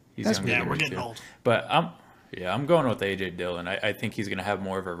 He's That's younger Yeah, than we're me, getting too. old. But I'm going with AJ Dillon. I think he's going to have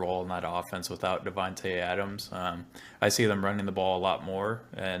more of a role in that offense without Devontae Adams. I see them running the ball a lot more,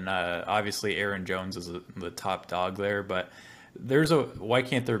 and obviously Aaron Jones is the top dog there. But why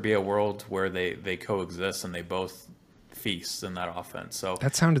can't there be a world where they coexist and they both feast in that offense? So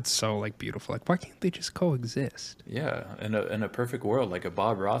That sounded so like beautiful. Like, why can't they just coexist? yeah, in a perfect world, like a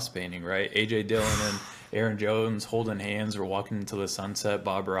Bob Ross painting, right? AJ Dillon and Aaron Jones holding hands or walking into the sunset,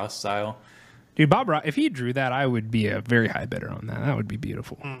 Bob Ross style. Dude, Bob Ross, if he drew that, I would be a very high bidder on that. That would be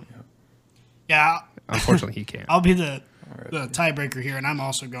beautiful. Yeah, Unfortunately, he can't. I'll be the tiebreaker here, and I'm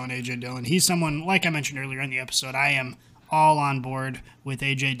also going AJ Dillon. He's someone, like I mentioned earlier in the episode, I am all on board with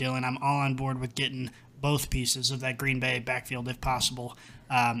AJ Dillon. I'm all on board with getting both pieces of that Green Bay backfield if possible.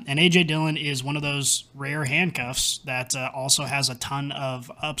 And AJ Dillon is one of those rare handcuffs that also has a ton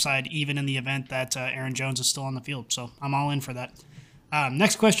of upside, even in the event that Aaron Jones is still on the field. So I'm all in for that.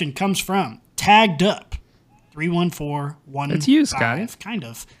 Next question comes from Tagged Up 31415. That's you, Scotty. Kind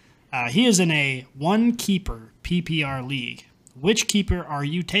of. He is in a one keeper PPR league. Which keeper are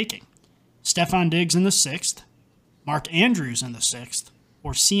you taking? Stephon Diggs in the 6th, Mark Andrews in the 6th,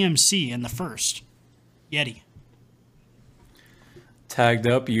 or CMC in the 1st? Yeti. Tagged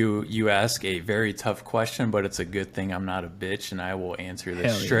Up, you ask a very tough question, but it's a good thing I'm not a bitch, and I will answer this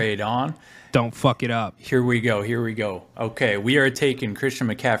Hell yeah. straight on. Don't fuck it up. Here we go. Okay, we are taking Christian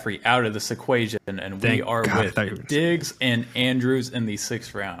McCaffrey out of this equation, and we Thank are God, I thought you were with gonna say Diggs and Andrews in the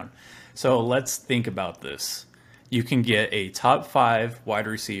 6th round. So let's think about this. You can get a top 5 wide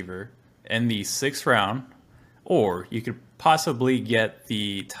receiver in the 6th round, or you could possibly get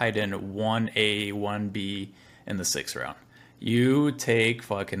the tight end 1A, 1B in the 6th round. You take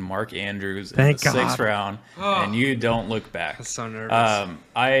fucking Mark Andrews in Thank the 6th God. round, and you don't look back. I'm so nervous.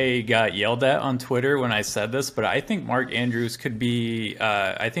 I got yelled at on Twitter when I said this, but I think Mark Andrews could be.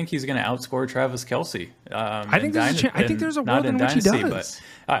 I think he's going to outscore Travis Kelce. I think there's a world in which he does.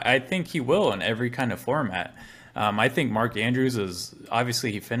 But I think he will in every kind of format. I think Mark Andrews is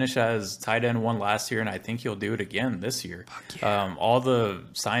obviously he finished as tight end 1 last year, and I think he'll do it again this year. Yeah. All the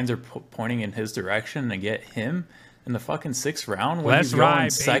signs are pointing in his direction to get him in the fucking 6th round when Let's he's going ride,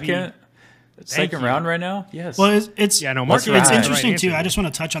 baby. second you. round right now. Yes. Well, it's Yeah, no, Mark it's Andrews is the right interesting answer too. I there. just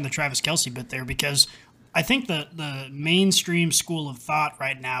want to touch on the Travis Kelce bit there because I think the mainstream school of thought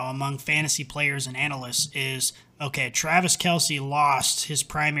right now among fantasy players and analysts is, okay, Travis Kelce lost his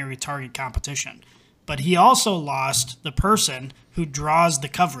primary target competition, but he also lost the person who draws the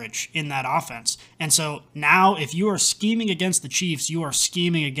coverage in that offense. And so now if you are scheming against the Chiefs, you are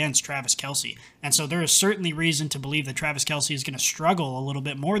scheming against Travis Kelce. And so there is certainly reason to believe that Travis Kelce is going to struggle a little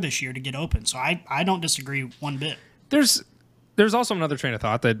bit more this year to get open. So I don't disagree one bit. There's also another train of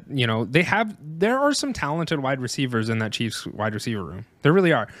thought that, there are some talented wide receivers in that Chiefs wide receiver room. There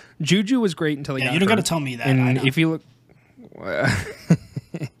really are. Juju was great until he got You don't hurt. got to tell me that. I And know. if you look,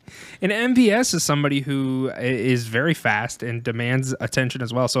 and MVS is somebody who is very fast and demands attention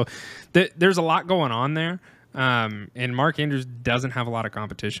as well. So there's a lot going on there. And Mark Andrews doesn't have a lot of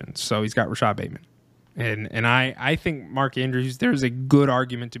competition. So he's got Rashad Bateman. And I think Mark Andrews, there's a good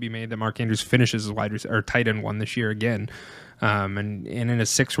argument to be made that Mark Andrews finishes as wide receiver or tight end 1 this year again. And in a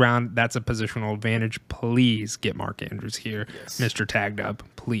 6th round, that's a positional advantage. Please get Mark Andrews here, Yes. Mr. Tagged Up.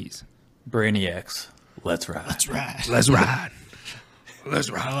 Please. Brainiacs, let's ride. That's right. Let's ride.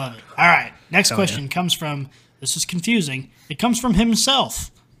 Let's I ride. love it. All right. Next question comes from, this is confusing. It comes from himself,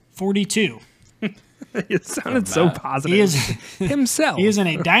 42. It sounded so positive. He is himself. he is in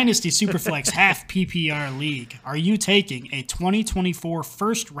a Dynasty Superflex half PPR league. Are you taking a 2024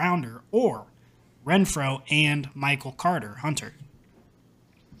 first rounder or Renfro and Michael Carter? Hunter.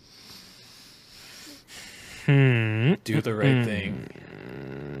 Do the right thing.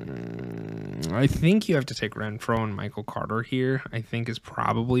 I think you have to take Renfro and Michael Carter here. I think is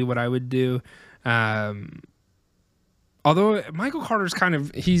probably what I would do. Although Michael Carter's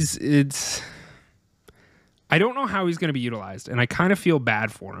I don't know how he's going to be utilized, and I kind of feel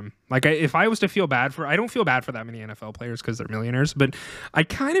bad for him. Like, if I was to feel bad I don't feel bad for that many NFL players because they're millionaires, but I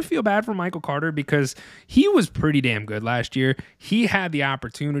kind of feel bad for Michael Carter because he was pretty damn good last year. He had the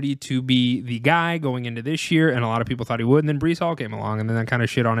opportunity to be the guy going into this year, and a lot of people thought he would, and then Breece Hall came along, and then that kind of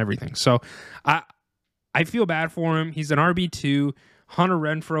shit on everything. So I feel bad for him. He's an RB2. Hunter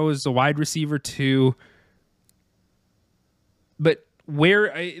Renfro is the wide receiver 2. But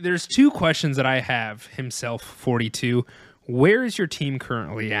there's 2 questions that I have himself 42. where is your team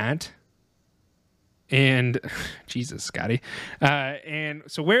currently at? And Jesus, Scotty. And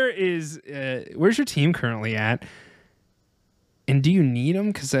so where's your team currently at? And do you need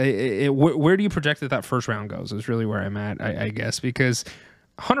them? Because where do you project that first round goes is really where I'm at, I guess, because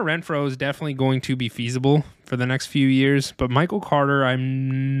Hunter Renfrow is definitely going to be feasible for the next few years, but Michael Carter,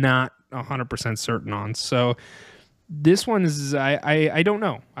 I'm not 100% certain on. So this one is, I don't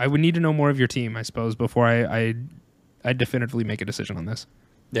know. I would need to know more of your team, I suppose, before I definitively make a decision on this.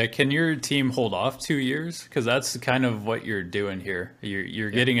 Yeah, can your team hold off 2 years? Because that's kind of what you're doing here.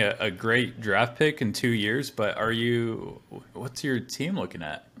 You're getting a great draft pick in 2 years, but what's your team looking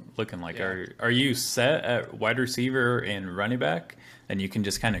like? Yeah. Are you set at wide receiver and running back, and you can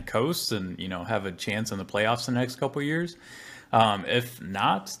just kind of coast and have a chance in the playoffs the next couple of years? If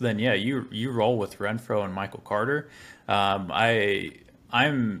not, then yeah, you roll with Renfrow and Michael Carter.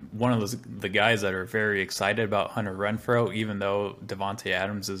 I'm one of the guys that are very excited about Hunter Renfrow, even though Davante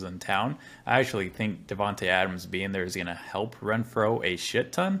Adams is in town. I actually think Davante Adams being there is going to help Renfrow a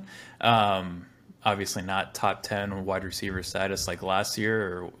shit ton. Obviously not top 10 wide receiver status like last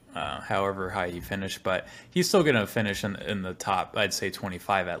year or however high he finished, but he's still going to finish in the top, I'd say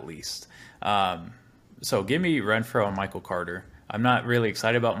 25 at least. So give me Renfrow and Michael Carter. I'm not really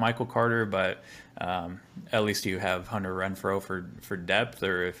excited about Michael Carter, but at least you have Hunter Renfrow for depth,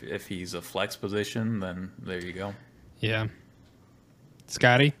 or if he's a flex position, then there you go. Yeah.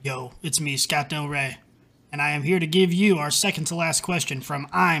 Scotty? Yo, it's me, Scott Del Rey, and I am here to give you our second to last question from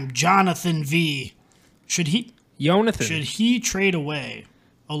I'm Jonathan V. Should he trade away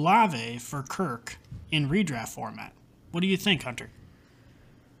Olave for Kirk in redraft format? What do you think, Hunter?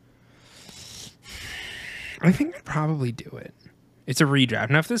 I think I'd probably do it. It's a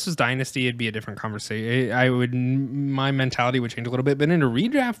redraft. Now, if this was Dynasty, it'd be a different conversation. My mentality would change a little bit. But in a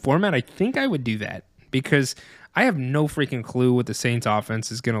redraft format, I think I would do that because I have no freaking clue what the Saints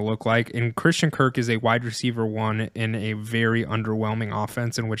offense is going to look like. And Christian Kirk is a wide receiver one in a very underwhelming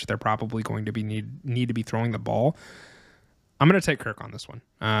offense in which they're probably going to be need to be throwing the ball. I'm going to take Kirk on this one.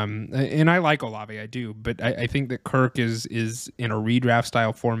 And I like Olave, I do. But I think that Kirk is in a redraft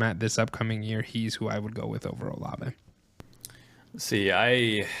style format this upcoming year. He's who I would go with over Olave. See,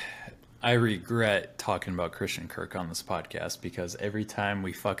 I regret talking about Christian Kirk on this podcast because every time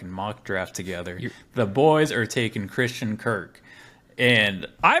we fucking mock draft together, the boys are taking Christian Kirk. And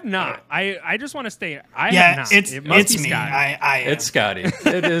I'm not. I just want to stay. I yeah, am not. It's me. Scotty. I am. It's Scotty.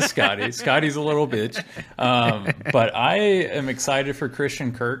 It is Scotty. Scotty's a little bitch. But I am excited for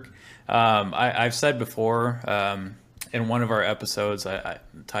Christian Kirk. I've said before in one of our episodes,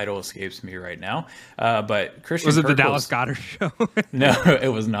 title escapes me right now, but Christian was it Kirk the Dallas Goedert show? No, it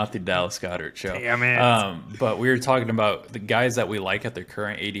was not the Dallas Goedert show. Damn it. But we were talking about the guys that we like at their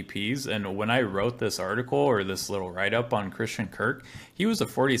current ADPs, and when I wrote this article or this little write-up on Christian Kirk, he was a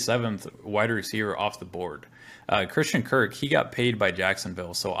 47th wide receiver off the board. Christian Kirk, he got paid by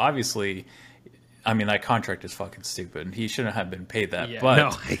Jacksonville, so obviously, I mean, that contract is fucking stupid, and he shouldn't have been paid that. Yeah,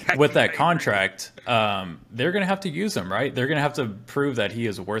 but with that contract, they're going to have to use him, right? They're going to have to prove that he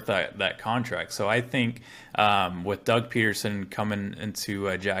is worth that contract. So I think with Doug Peterson coming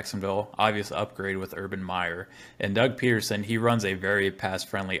into Jacksonville, obvious upgrade with Urban Meyer, and Doug Peterson, he runs a very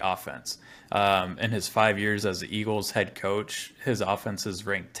pass-friendly offense. In his 5 years as the Eagles head coach, his offense is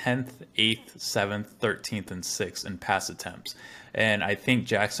ranked 10th, 8th, 7th, 13th, and 6th in pass attempts. And I think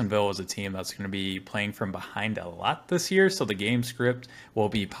Jacksonville is a team that's going to be playing from behind a lot this year, so the game script will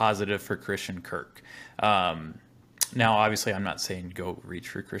be positive for Christian Kirk. Now, obviously, I'm not saying go reach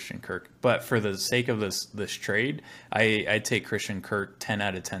for Christian Kirk, but for the sake of this trade, I take Christian Kirk 10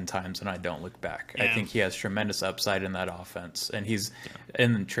 out of 10 times, and I don't look back. Yeah. I think he has tremendous upside in that offense, and he's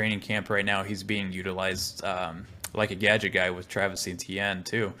in training camp right now. He's being utilized like a gadget guy with Travis Etienne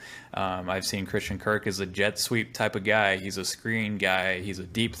too. I've seen Christian Kirk as a jet sweep type of guy. He's a screen guy. He's a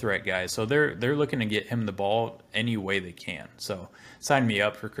deep threat guy. So they're looking to get him the ball any way they can. So sign me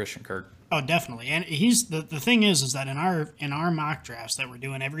up for Christian Kirk. Oh, definitely. And he's the thing is that in our mock drafts that we're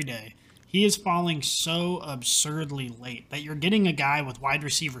doing every day, he is falling so absurdly late that you're getting a guy with wide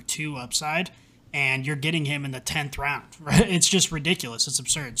receiver 2 upside, and you're getting him in the 10th round. Right? It's just ridiculous. It's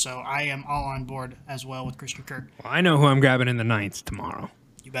absurd. So I am all on board as well with Christian Kirk. Well, I know who I'm grabbing in the 9th tomorrow.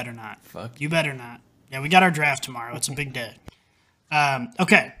 You better not. Fuck. You better not. Yeah, we got our draft tomorrow. It's a big day.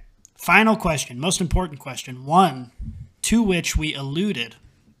 Okay. Final question. Most important question. One to which we alluded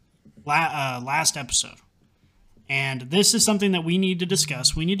last episode. And this is something that we need to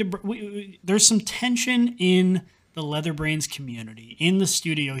discuss. There's some tension in the Leatherbrains community. In the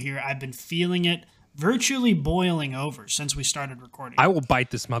studio here, I've been feeling it virtually boiling over since we started recording. I will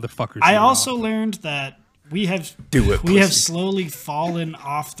bite this motherfucker's I ear also off. learned that We have slowly fallen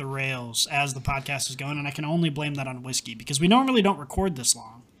off the rails as the podcast is going, and I can only blame that on whiskey because we normally don't record this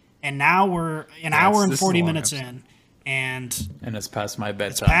long, and now we're an hour and 40 minutes in, and it's past my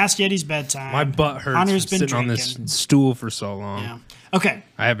bedtime. It's past Yeti's bedtime. My butt hurts Hunter's from been sitting drinking. on this stool for so long. Yeah. Okay.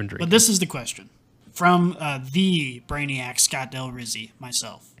 I haven't drinking. But this is the question from the Brainiac Scott Del Rizzi,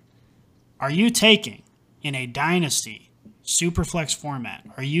 myself. Are you taking in a dynasty superflex format?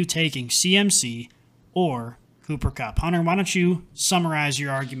 Are you taking CMC or Cooper Kupp? Hunter, why don't you summarize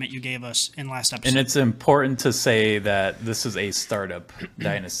your argument you gave us in last episode? And it's important to say that this is a startup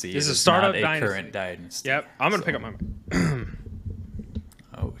dynasty. This is a startup not dynasty. A current dynasty. Yep. I'm going to pick up my mic.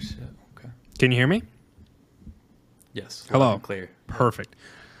 Oh, shit. Okay. Can you hear me? Yes. Hello. Clear. Perfect.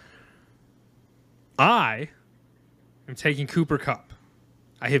 I am taking Cooper Kupp.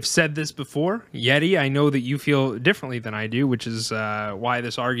 I have said this before. Yeti, I know that you feel differently than I do, which is why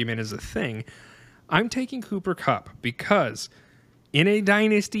this argument is a thing. I'm taking Cooper Kupp because in a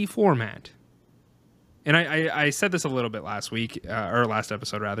dynasty format, and I said this a little bit last week, or last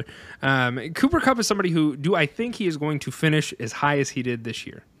episode rather, Cooper Kupp is somebody who, do I think he is going to finish as high as he did this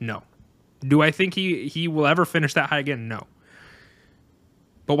year? No. Do I think he will ever finish that high again? No.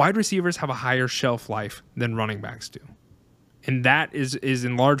 But wide receivers have a higher shelf life than running backs do. And that is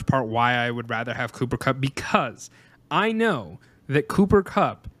in large part why I would rather have Cooper Kupp, because I know that Cooper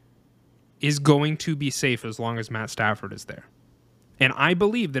Kupp is going to be safe as long as Matt Stafford is there. And I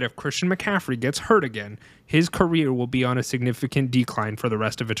believe that if Christian McCaffrey gets hurt again, his career will be on a significant decline for the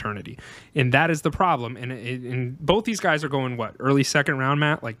rest of eternity. And that is the problem. And both these guys are going, what, early second round,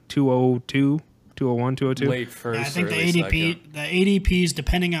 Matt? Like 202, 201, 202? Late first. I think the ADP, ADPs,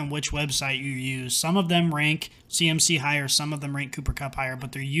 depending on which website you use, some of them rank CMC higher, some of them rank Cooper Kupp higher,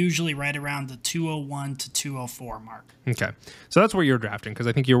 but they're usually right around the 201 to 204 mark. Okay. So that's where you're drafting, because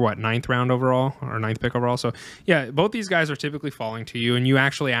I think you're, what, 9th round overall, or 9th pick overall? So, yeah, both these guys are typically falling to you, and you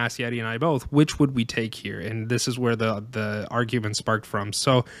actually asked Yeti and I both, which would we take here? And this is where the argument sparked from.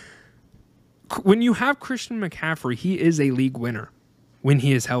 So when you have Christian McCaffrey, he is a league winner when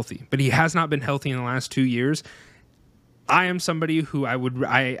he is healthy, but he has not been healthy in the last 2 years. I am somebody who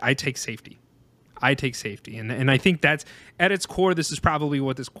I take safety. I take safety. And I think that's, at its core, this is probably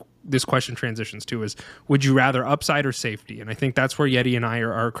what this question transitions to is, would you rather upside or safety? And I think that's where Yeti and I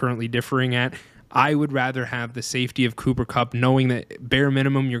are currently differing at. I would rather have the safety of Cooper Kupp, knowing that bare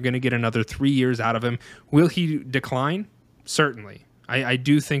minimum you're going to get another 3 years out of him. Will he decline? Certainly. I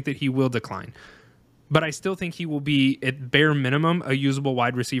do think that he will decline. But I still think he will be, at bare minimum, a usable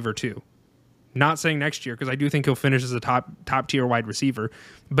wide receiver too. Not saying next year, because I do think he'll finish as a top tier wide receiver.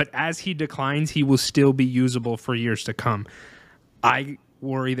 But as he declines, he will still be usable for years to come. I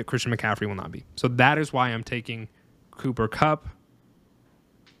worry that Christian McCaffrey will not be. So that is why I'm taking Cooper Kupp.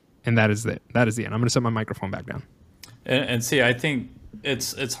 And that is it. That is the end. I'm going to set my microphone back down. And see, I think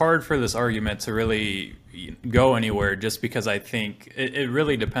it's hard for this argument to really go anywhere, just because I think it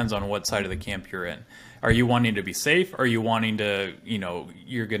really depends on what side of the camp you're in. Are you wanting to be safe? Are you wanting to,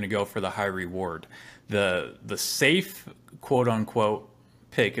 you're going to go for the high reward? The safe, quote unquote,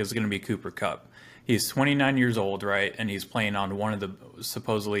 pick is going to be Cooper Kupp. He's 29 years old, right? And he's playing on one of the,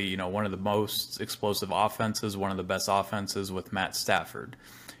 supposedly, one of the most explosive offenses, one of the best offenses with Matt Stafford.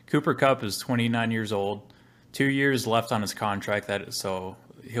 Cooper Kupp is 29 years old, 2 years left on his contract, so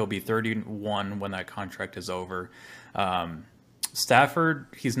he'll be 31 when that contract is over. Stafford,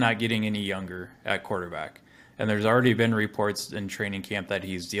 he's not getting any younger at quarterback. And there's already been reports in training camp that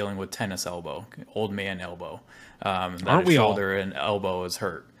he's dealing with tennis elbow, old man elbow. That Aren't his we all? shoulder and elbow is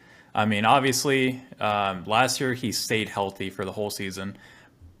hurt. I mean, obviously, last year he stayed healthy for the whole season.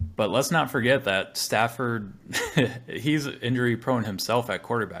 But let's not forget that Stafford, he's injury prone himself at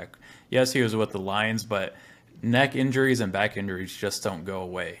quarterback. Yes, he was with the Lions, but neck injuries and back injuries just don't go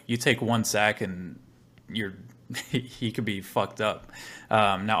away. You take one sack and he could be fucked up.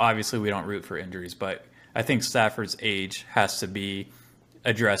 Now, obviously, we don't root for injuries, but I think Stafford's age has to be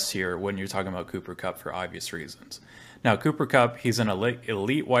addressed here when you're talking about Cooper Kupp for obvious reasons. Now, Cooper Kupp, he's an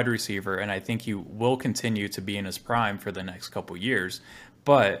elite wide receiver, and I think he will continue to be in his prime for the next couple years.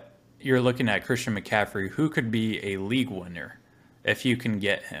 But you're looking at Christian McCaffrey, who could be a league winner if you can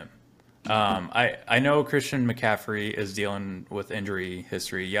get him. I know Christian McCaffrey is dealing with injury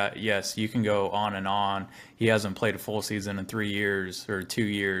history. Yeah, yes, you can go on and on. He hasn't played a full season in 3 years or 2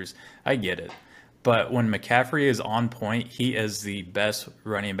 years. I get it. But when McCaffrey is on point, he is the best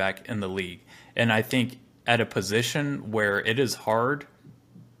running back in the league. And I think at a position where it is hard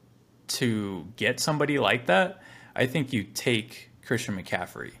to get somebody like that, I think you take Christian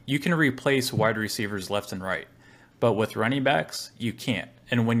McCaffrey. You can replace wide receivers left and right, but with running backs, you can't.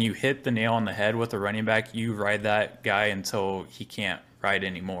 And when you hit the nail on the head with a running back, you ride that guy until he can't ride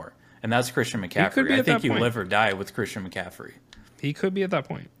anymore. And that's Christian McCaffrey. I think you live or die with Christian McCaffrey. He could be at that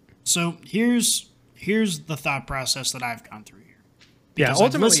point. So here's the thought process that I've gone through here. Yeah,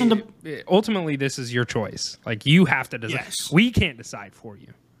 ultimately, this is your choice. Like, you have to decide. Yes. We can't decide for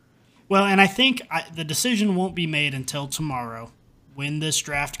you. Well, and I think the decision won't be made until tomorrow when this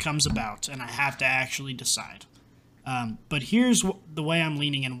draft comes about, and I have to actually decide. But here's the way I'm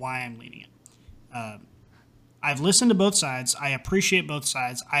leaning and why I'm leaning it. I've listened to both sides. I appreciate both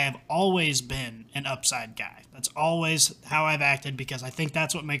sides. I have always been an upside guy. That's always how I've acted because I think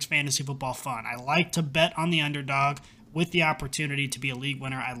that's what makes fantasy football fun. I like to bet on the underdog with the opportunity to be a league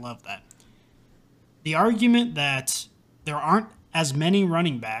winner. I love that. The argument that there aren't as many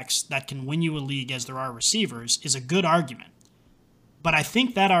running backs that can win you a league as there are receivers is a good argument. But I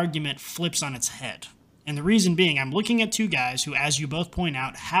think that argument flips on its head. And the reason being, I'm looking at two guys who, as you both point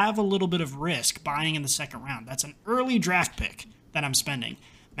out, have a little bit of risk buying in the second round. That's an early draft pick that I'm spending.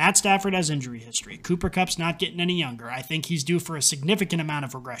 Matt Stafford has injury history. Cooper Kupp's not getting any younger. I think he's due for a significant amount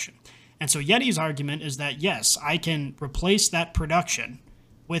of regression. And so Yeti's argument is that, yes, I can replace that production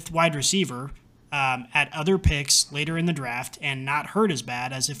with wide receiver at other picks later in the draft and not hurt as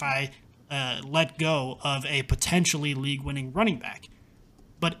bad as if I let go of a potentially league-winning running back.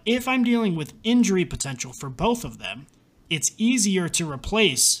 But if I'm dealing with injury potential for both of them, it's easier to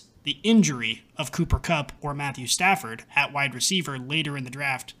replace the injury of Cooper Kupp or Matthew Stafford at wide receiver later in the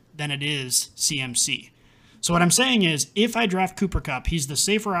draft than it is CMC. So what I'm saying is, if I draft Cooper Kupp, he's the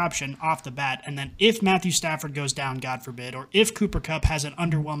safer option off the bat, and then if Matthew Stafford goes down, God forbid, or if Cooper Kupp has an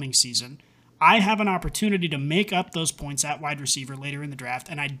underwhelming season, I have an opportunity to make up those points at wide receiver later in the draft,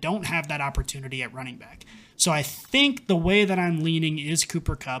 and I don't have that opportunity at running back. So I think the way that I'm leaning is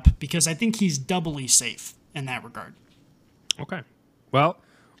Cooper Kupp because I think he's doubly safe in that regard. Okay. Well,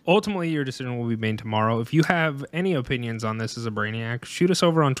 ultimately, your decision will be made tomorrow. If you have any opinions on this as a Brainiac, shoot us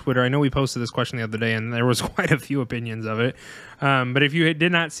over on Twitter. I know we posted this question the other day, and there was quite a few opinions of it. But if you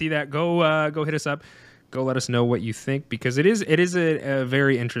did not see that, go hit us up. Go let us know what you think because it is a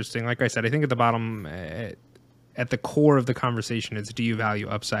very interesting. Like I said, I think at the bottom, at the core of the conversation is, do you value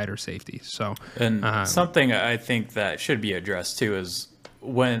upside or safety? So, and something I think that should be addressed too is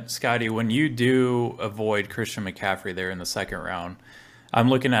when you do avoid Christian McCaffrey there in the second round, I'm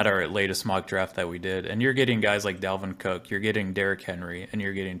looking at our latest mock draft that we did, and you're getting guys like Dalvin Cook, you're getting Derrick Henry, and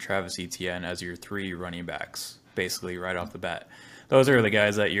you're getting Travis Etienne as your three running backs, basically right off the bat. Those are the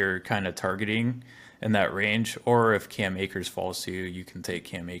guys that you're kind of targeting in that range, or if Cam Akers falls to you, you can take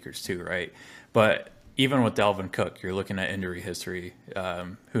Cam Akers too, right? But even with Dalvin Cook, you're looking at injury history.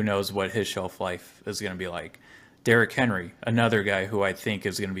 Who knows what his shelf life is going to be like. Derrick Henry, another guy who I think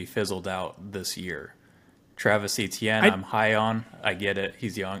is going to be fizzled out this year. Travis Etienne, I'm high on. I get it.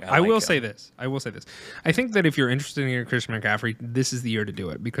 He's young. I will say this. I think that if you're interested in Christian McCaffrey, this is the year to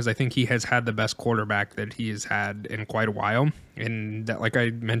do it because I think he has had the best quarterback that he has had in quite a while. And that, like I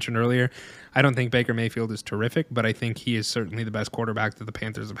mentioned earlier, I don't think Baker Mayfield is terrific, but I think he is certainly the best quarterback that the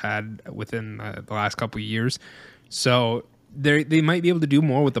Panthers have had within the last couple of years. So they might be able to do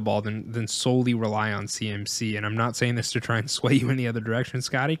more with the ball than solely rely on CMC. And I'm not saying this to try and sway you in the other direction,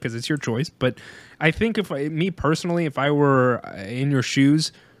 Scotty, because it's your choice. But I think if I were in your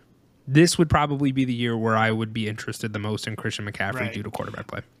shoes, this would probably be the year where I would be interested the most in Christian McCaffrey due to quarterback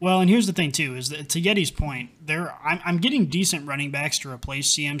play. Well, and here's the thing, too, is that to Yeti's point, I'm getting decent running backs to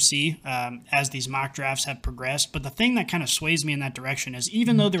replace CMC as these mock drafts have progressed. But the thing that kind of sways me in that direction is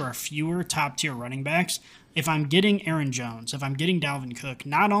even though there are fewer top-tier running backs, if I'm getting Aaron Jones, if I'm getting Dalvin Cook,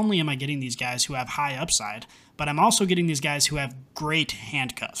 not only am I getting these guys who have high upside, but I'm also getting these guys who have great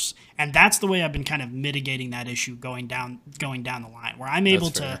handcuffs. And that's the way I've been kind of mitigating that issue going down the line, where I'm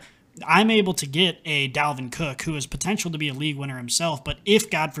able to get a Dalvin Cook who has potential to be a league winner himself, but if,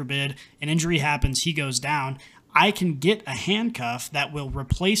 God forbid, an injury happens, he goes down, I can get a handcuff that will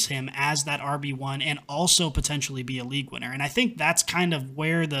replace him as that RB1 and also potentially be a league winner. And I think that's kind of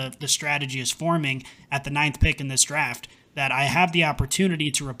where the strategy is forming at the 9th pick in this draft, that I have the opportunity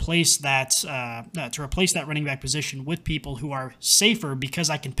to replace that running back position with people who are safer because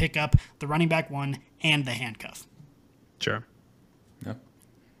I can pick up the running back one and the handcuff. Sure. Yep.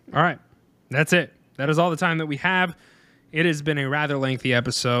 All right. That's it. That is all the time that we have. It has been a rather lengthy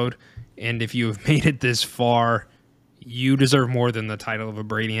episode, and if you have made it this far, you deserve more than the title of a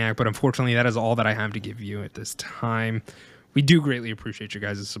Brainiac, but unfortunately, that is all that I have to give you at this time. We do greatly appreciate your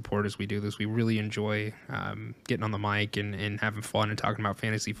guys' support as we do this. We really enjoy getting on the mic and having fun and talking about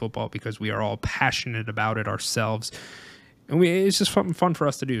fantasy football because we are all passionate about it ourselves. And it's just fun for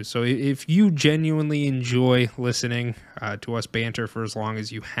us to do. So if you genuinely enjoy listening to us banter for as long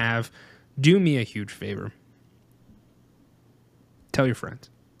as you have, do me a huge favor. Tell your friends.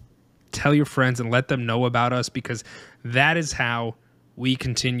 Tell your friends and let them know about us, because that is how we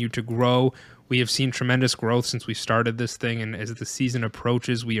continue to grow. We have seen tremendous growth since we started this thing, and as the season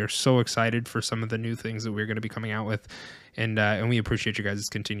approaches, we are so excited for some of the new things that we're going to be coming out with, and we appreciate you guys'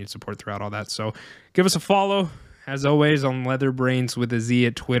 continued support throughout all that. So give us a follow, as always, on Leatherbrains with a Z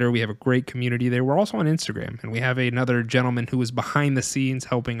at Twitter. We have a great community there. We're also on Instagram, and we have another gentleman who is behind the scenes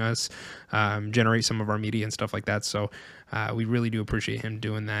helping us generate some of our media and stuff like that. So we really do appreciate him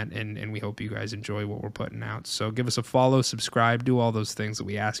doing that, and we hope you guys enjoy what we're putting out. So give us a follow, subscribe, do all those things that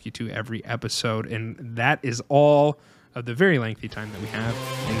we ask you to every episode, and that is all of the very lengthy time that we have,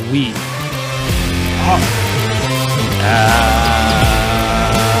 and we are